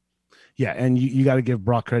all. Yeah, and you got to give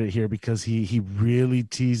Brock credit here because he really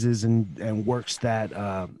teases and works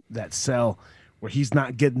that sell where he's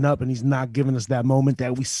not getting up and he's not giving us that moment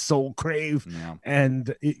that we so crave. Yeah.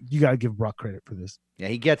 And you got to give Brock credit for this. Yeah,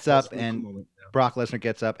 he gets up and Brock Lesnar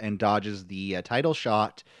gets up and dodges the title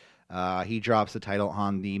shot. He drops the title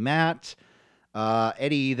on the mat.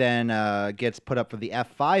 Eddie then gets put up for the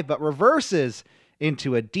F5, but reverses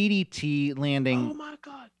into a DDT landing. Oh my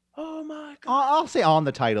God. I'll say on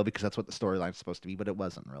the title because that's what the storyline's supposed to be, but it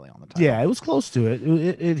wasn't really on the title. Yeah, it was close to it.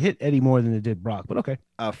 It hit Eddie more than it did Brock, but okay.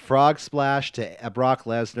 A frog splash to Brock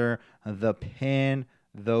Lesnar, the pin,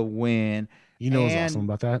 the win. You know what's awesome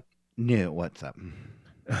about that? No, what's up?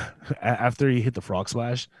 After he hit the frog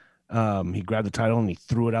splash, he grabbed the title and he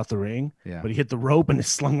threw it out the ring. Yeah. But he hit the rope and it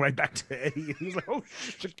slung right back to Eddie. He was like, "Oh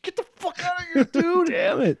shit, get the fuck out of here, dude!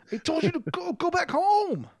 Damn it! I told you to go back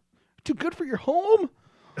home. Too good for your home."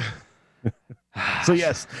 So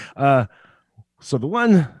yes, so the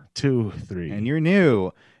 1, 2, 3, and your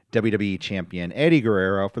new WWE champion Eddie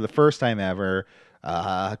Guerrero for the first time ever,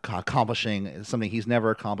 accomplishing something he's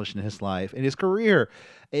never accomplished in his life, in his career.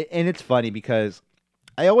 And it's funny because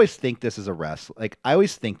I always think this is a wrestler. Like, I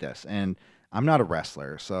always think this, and I'm not a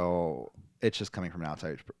wrestler, so it's just coming from an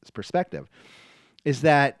outside perspective, is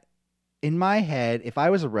that in my head, if I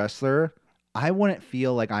was a wrestler, I wouldn't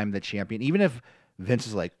feel like I'm the champion, even if Vince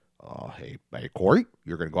is like, "Oh, hey, Corey,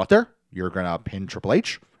 you're going to go out there, you're going to pin Triple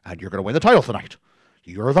H, and you're going to win the title tonight.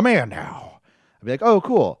 You're the man now." I'd be like, "Oh,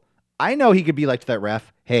 cool." I know he could be like to that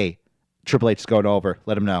ref, "Hey, Triple H is going over.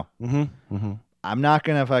 Let him know." I'm not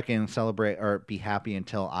going to fucking celebrate or be happy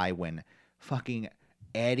until I win. Fucking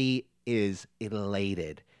Eddie is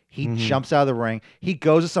elated. He jumps out of the ring. He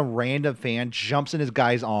goes to some random fan, jumps in his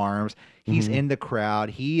guy's arms. He's in the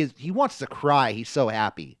crowd. He wants to cry. He's so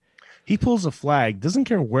happy. He pulls a flag. Doesn't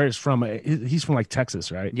care where it's from. He's from like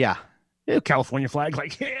Texas, right? Yeah. California flag,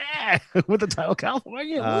 like, yeah, with the title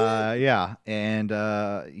California. Yeah. And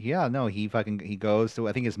no, he goes to,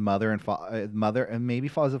 I think his mother and maybe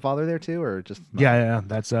his father there too, or just yeah.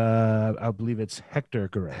 That's I believe it's Hector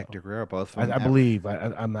Guerrero. Both. I believe.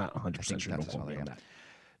 I'm not 100% sure.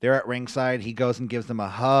 They're at ringside. He goes and gives them a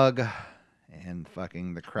hug. And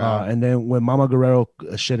fucking the crowd. And then when Mama Guerrero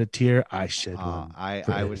shed a tear, I shed one.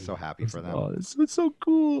 I was so happy for them. Oh, it's so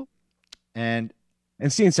cool. And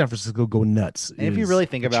seeing San Francisco go nuts. And if you really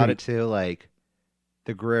think about it too, like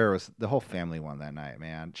the Guerreros, the whole family won that night,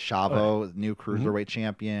 man. Chavo, new cruiserweight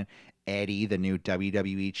champion. Eddie, the new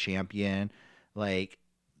WWE champion. Like,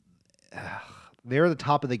 they're the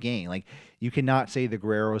top of the game. Like, you cannot say the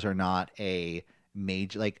Guerreros are not a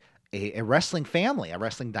major, like, a wrestling family, a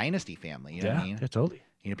wrestling dynasty family. You know what I mean? Yeah, totally.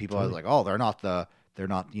 You know, people are like, "Oh, they're not,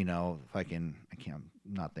 you know, fucking, I'm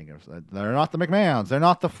not thinking of, they're not the McMahons. They're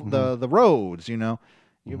not the Rhodes, you know.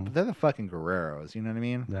 They're the fucking Guerreros. You know what I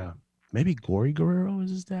mean?" Yeah. Maybe Gory Guerrero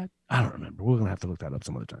is his dad? I don't remember. We're going to have to look that up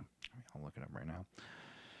some other time. I'll look it up right now.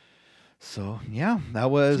 So, yeah,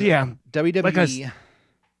 that was WWE. Like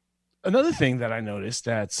another thing that I noticed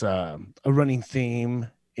that's a running theme,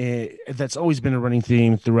 that's always been a running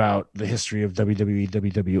theme throughout the history of WWE,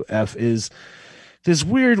 WWF, is this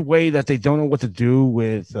weird way that they don't know what to do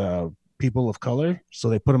with people of color, so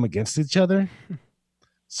they put them against each other.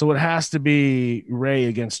 So it has to be Rey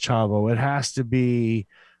against Chavo. It has to be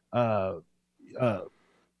Bianca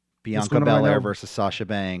Belair versus Sasha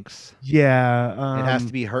Banks. Yeah. It has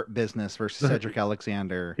to be Hurt Business versus Cedric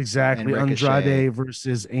Alexander. Exactly. Andrade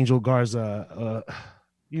versus Angel Garza.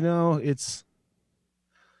 You know, it's...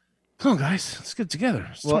 Come on, guys. Let's get together.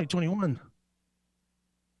 It's 2021.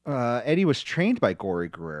 Eddie was trained by Gory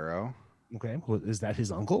Guerrero. Okay. Well, is that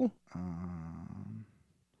his uncle?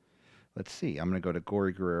 Let's see. I'm going to go to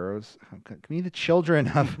Gory Guerrero's. Give me the children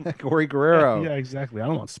of Gory Guerrero. Yeah, exactly. I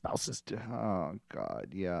don't want spouses. Oh, God.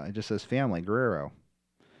 Yeah. It just says family, Guerrero.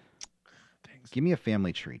 Thanks. Give me a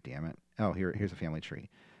family tree, damn it. Oh, here's a family tree.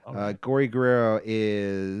 Okay. Gory Guerrero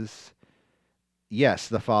is, yes,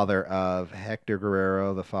 the father of Hector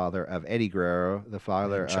Guerrero, the father of Eddie Guerrero, the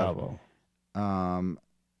father of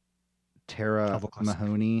Tara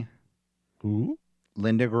Mahoney. Who?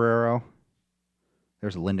 Linda Guerrero.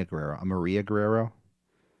 There's a Linda Guerrero, a Maria Guerrero,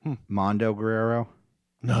 Mondo Guerrero.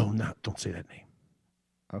 No, don't say that name.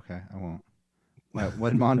 Okay, I won't. What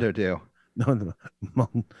did Mondo do? No.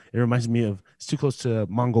 It reminds me of, it's too close to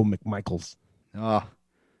Mongo McMichaels. Oh,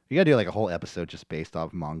 You gotta do like a whole episode just based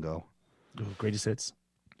off Mongo. Ooh, greatest hits.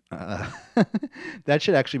 That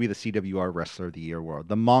should actually be the CWR Wrestler of the Year award,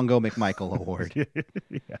 the Mongo McMichael Award.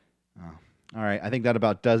 Yeah. Oh. All right, I think that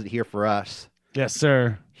about does it here for us. Yes,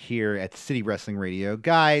 sir. Here at City Wrestling Radio,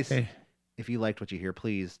 guys. Hey. If you liked what you hear,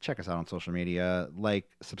 please check us out on social media, like,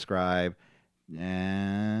 subscribe,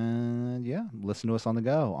 and yeah, listen to us on the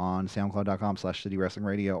go on SoundCloud.com/City Wrestling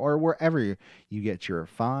Radio or wherever you get your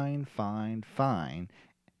fine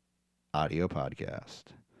audio podcast.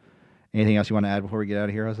 Anything else you want to add before we get out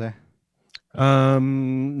of here, Jose?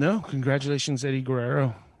 No. Congratulations, Eddie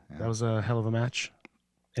Guerrero. Yeah. That was a hell of a match.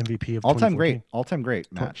 MVP of all-time great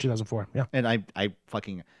match. 2004. Yeah. And I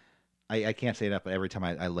can't say that, but every time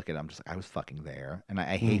I look at it, I'm just like, I was fucking there. And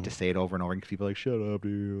I hate to say it over and over because people are like, shut up,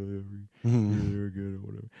 dude. They're good or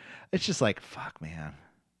whatever. It's just like, fuck, man.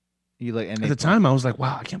 You look, and at the time, I was like,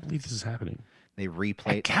 wow, I can't believe this is happening. They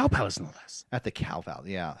replayed at Cow Palace, no less. At the Cow Palace,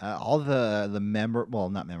 yeah. All the well,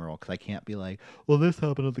 not memorable, because I can't be like, well, this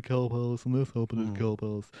happened at the Cow Palace and this happened at the Cow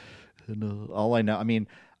Palace. And all I know, I mean,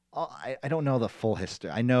 I don't know the full history.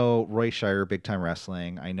 I know Roy Shire, Big Time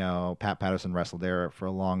Wrestling. I know Pat Patterson wrestled there for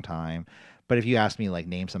a long time. But if you ask me, like,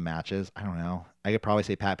 name some matches, I don't know. I could probably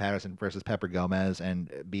say Pat Patterson versus Pepper Gomez and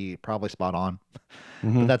be probably spot on.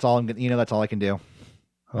 But that's all that's all I can do.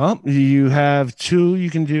 Well, you have two you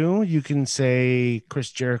can do. You can say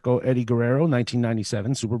Chris Jericho, Eddie Guerrero,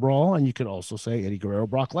 1997 Super Brawl, and you could also say Eddie Guerrero,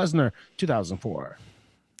 Brock Lesnar, 2004.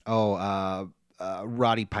 Oh,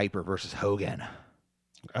 Roddy Piper versus Hogan.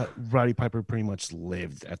 Roddy Piper pretty much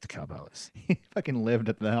lived at the Cow Palace. He fucking lived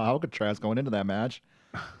at the Alcatraz going into that match.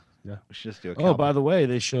 Yeah. We should just do a by the way,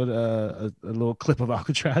 they showed a little clip of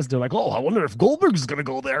Alcatraz. They're like, oh, I wonder if Goldberg's going to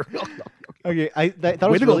go there. Okay, I thought it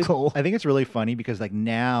was really cool. I think it's really funny because like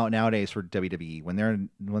nowadays for WWE,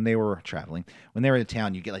 when they were traveling, when they were in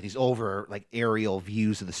town, you get like these over like aerial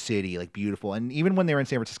views of the city, like beautiful. And even when they were in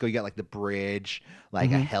San Francisco, you got like the bridge,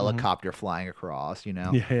 like a helicopter flying across, you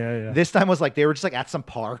know? Yeah. This time was like they were just like at some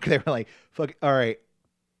park. They were like, fuck, all right.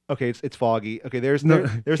 Okay, it's foggy. Okay, there's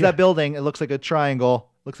that building. It looks like a triangle.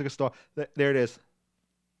 Looks like a star. There it is.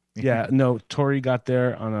 Yeah, no, Tori got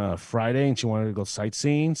there on a Friday and she wanted to go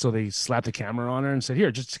sightseeing. So they slapped a camera on her and said,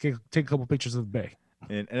 here, just take a couple pictures of the bay.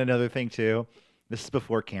 And another thing, too, this is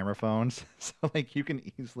before camera phones. So, like, you can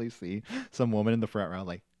easily see some woman in the front row,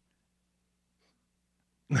 like,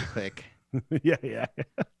 click. Yeah.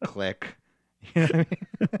 Click. You know what I mean?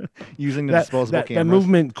 Using the disposable cameras. That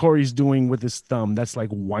movement Corey's doing with his thumb, that's like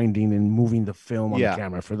winding and moving the film on the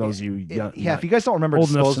camera for those of you young. Yeah, if you guys don't remember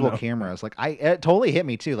disposable cameras, like it totally hit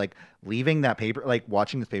me too. Like leaving that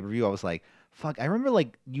watching this pay-per-view, I was like, fuck, I remember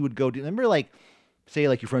like you would remember like say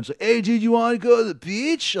like your friends like, hey dude, you want to go to the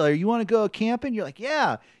beach? Or you want to go camping? You're like,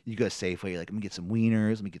 yeah. You go to Safeway, you're like, let me get some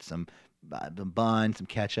wieners, let me get some buns, some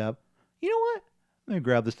ketchup. You know what? I'm gonna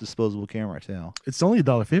grab this disposable camera too. It's only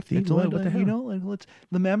 $1.50. It's only like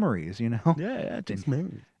the memories, you know. Yeah, it takes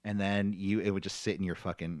memories. And then it would just sit in your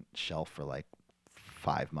fucking shelf for like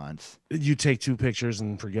 5 months. You take 2 pictures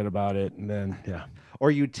and forget about it, and then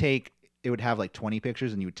or it would have like 20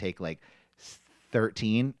 pictures, and you would take like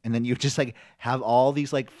 13, and then you just like have all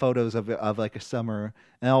these like photos of like a summer,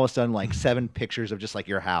 and all of a sudden like 7 pictures of just like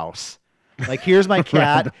your house. Like here's my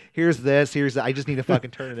cat, here's this, here's I just need to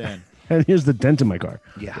fucking turn it in. And here's the dent in my car.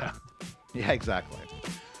 Yeah, exactly.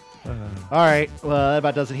 All right. Well, that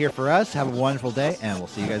about does it here for us. Have a wonderful day, and we'll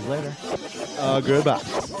see you guys later. Goodbye.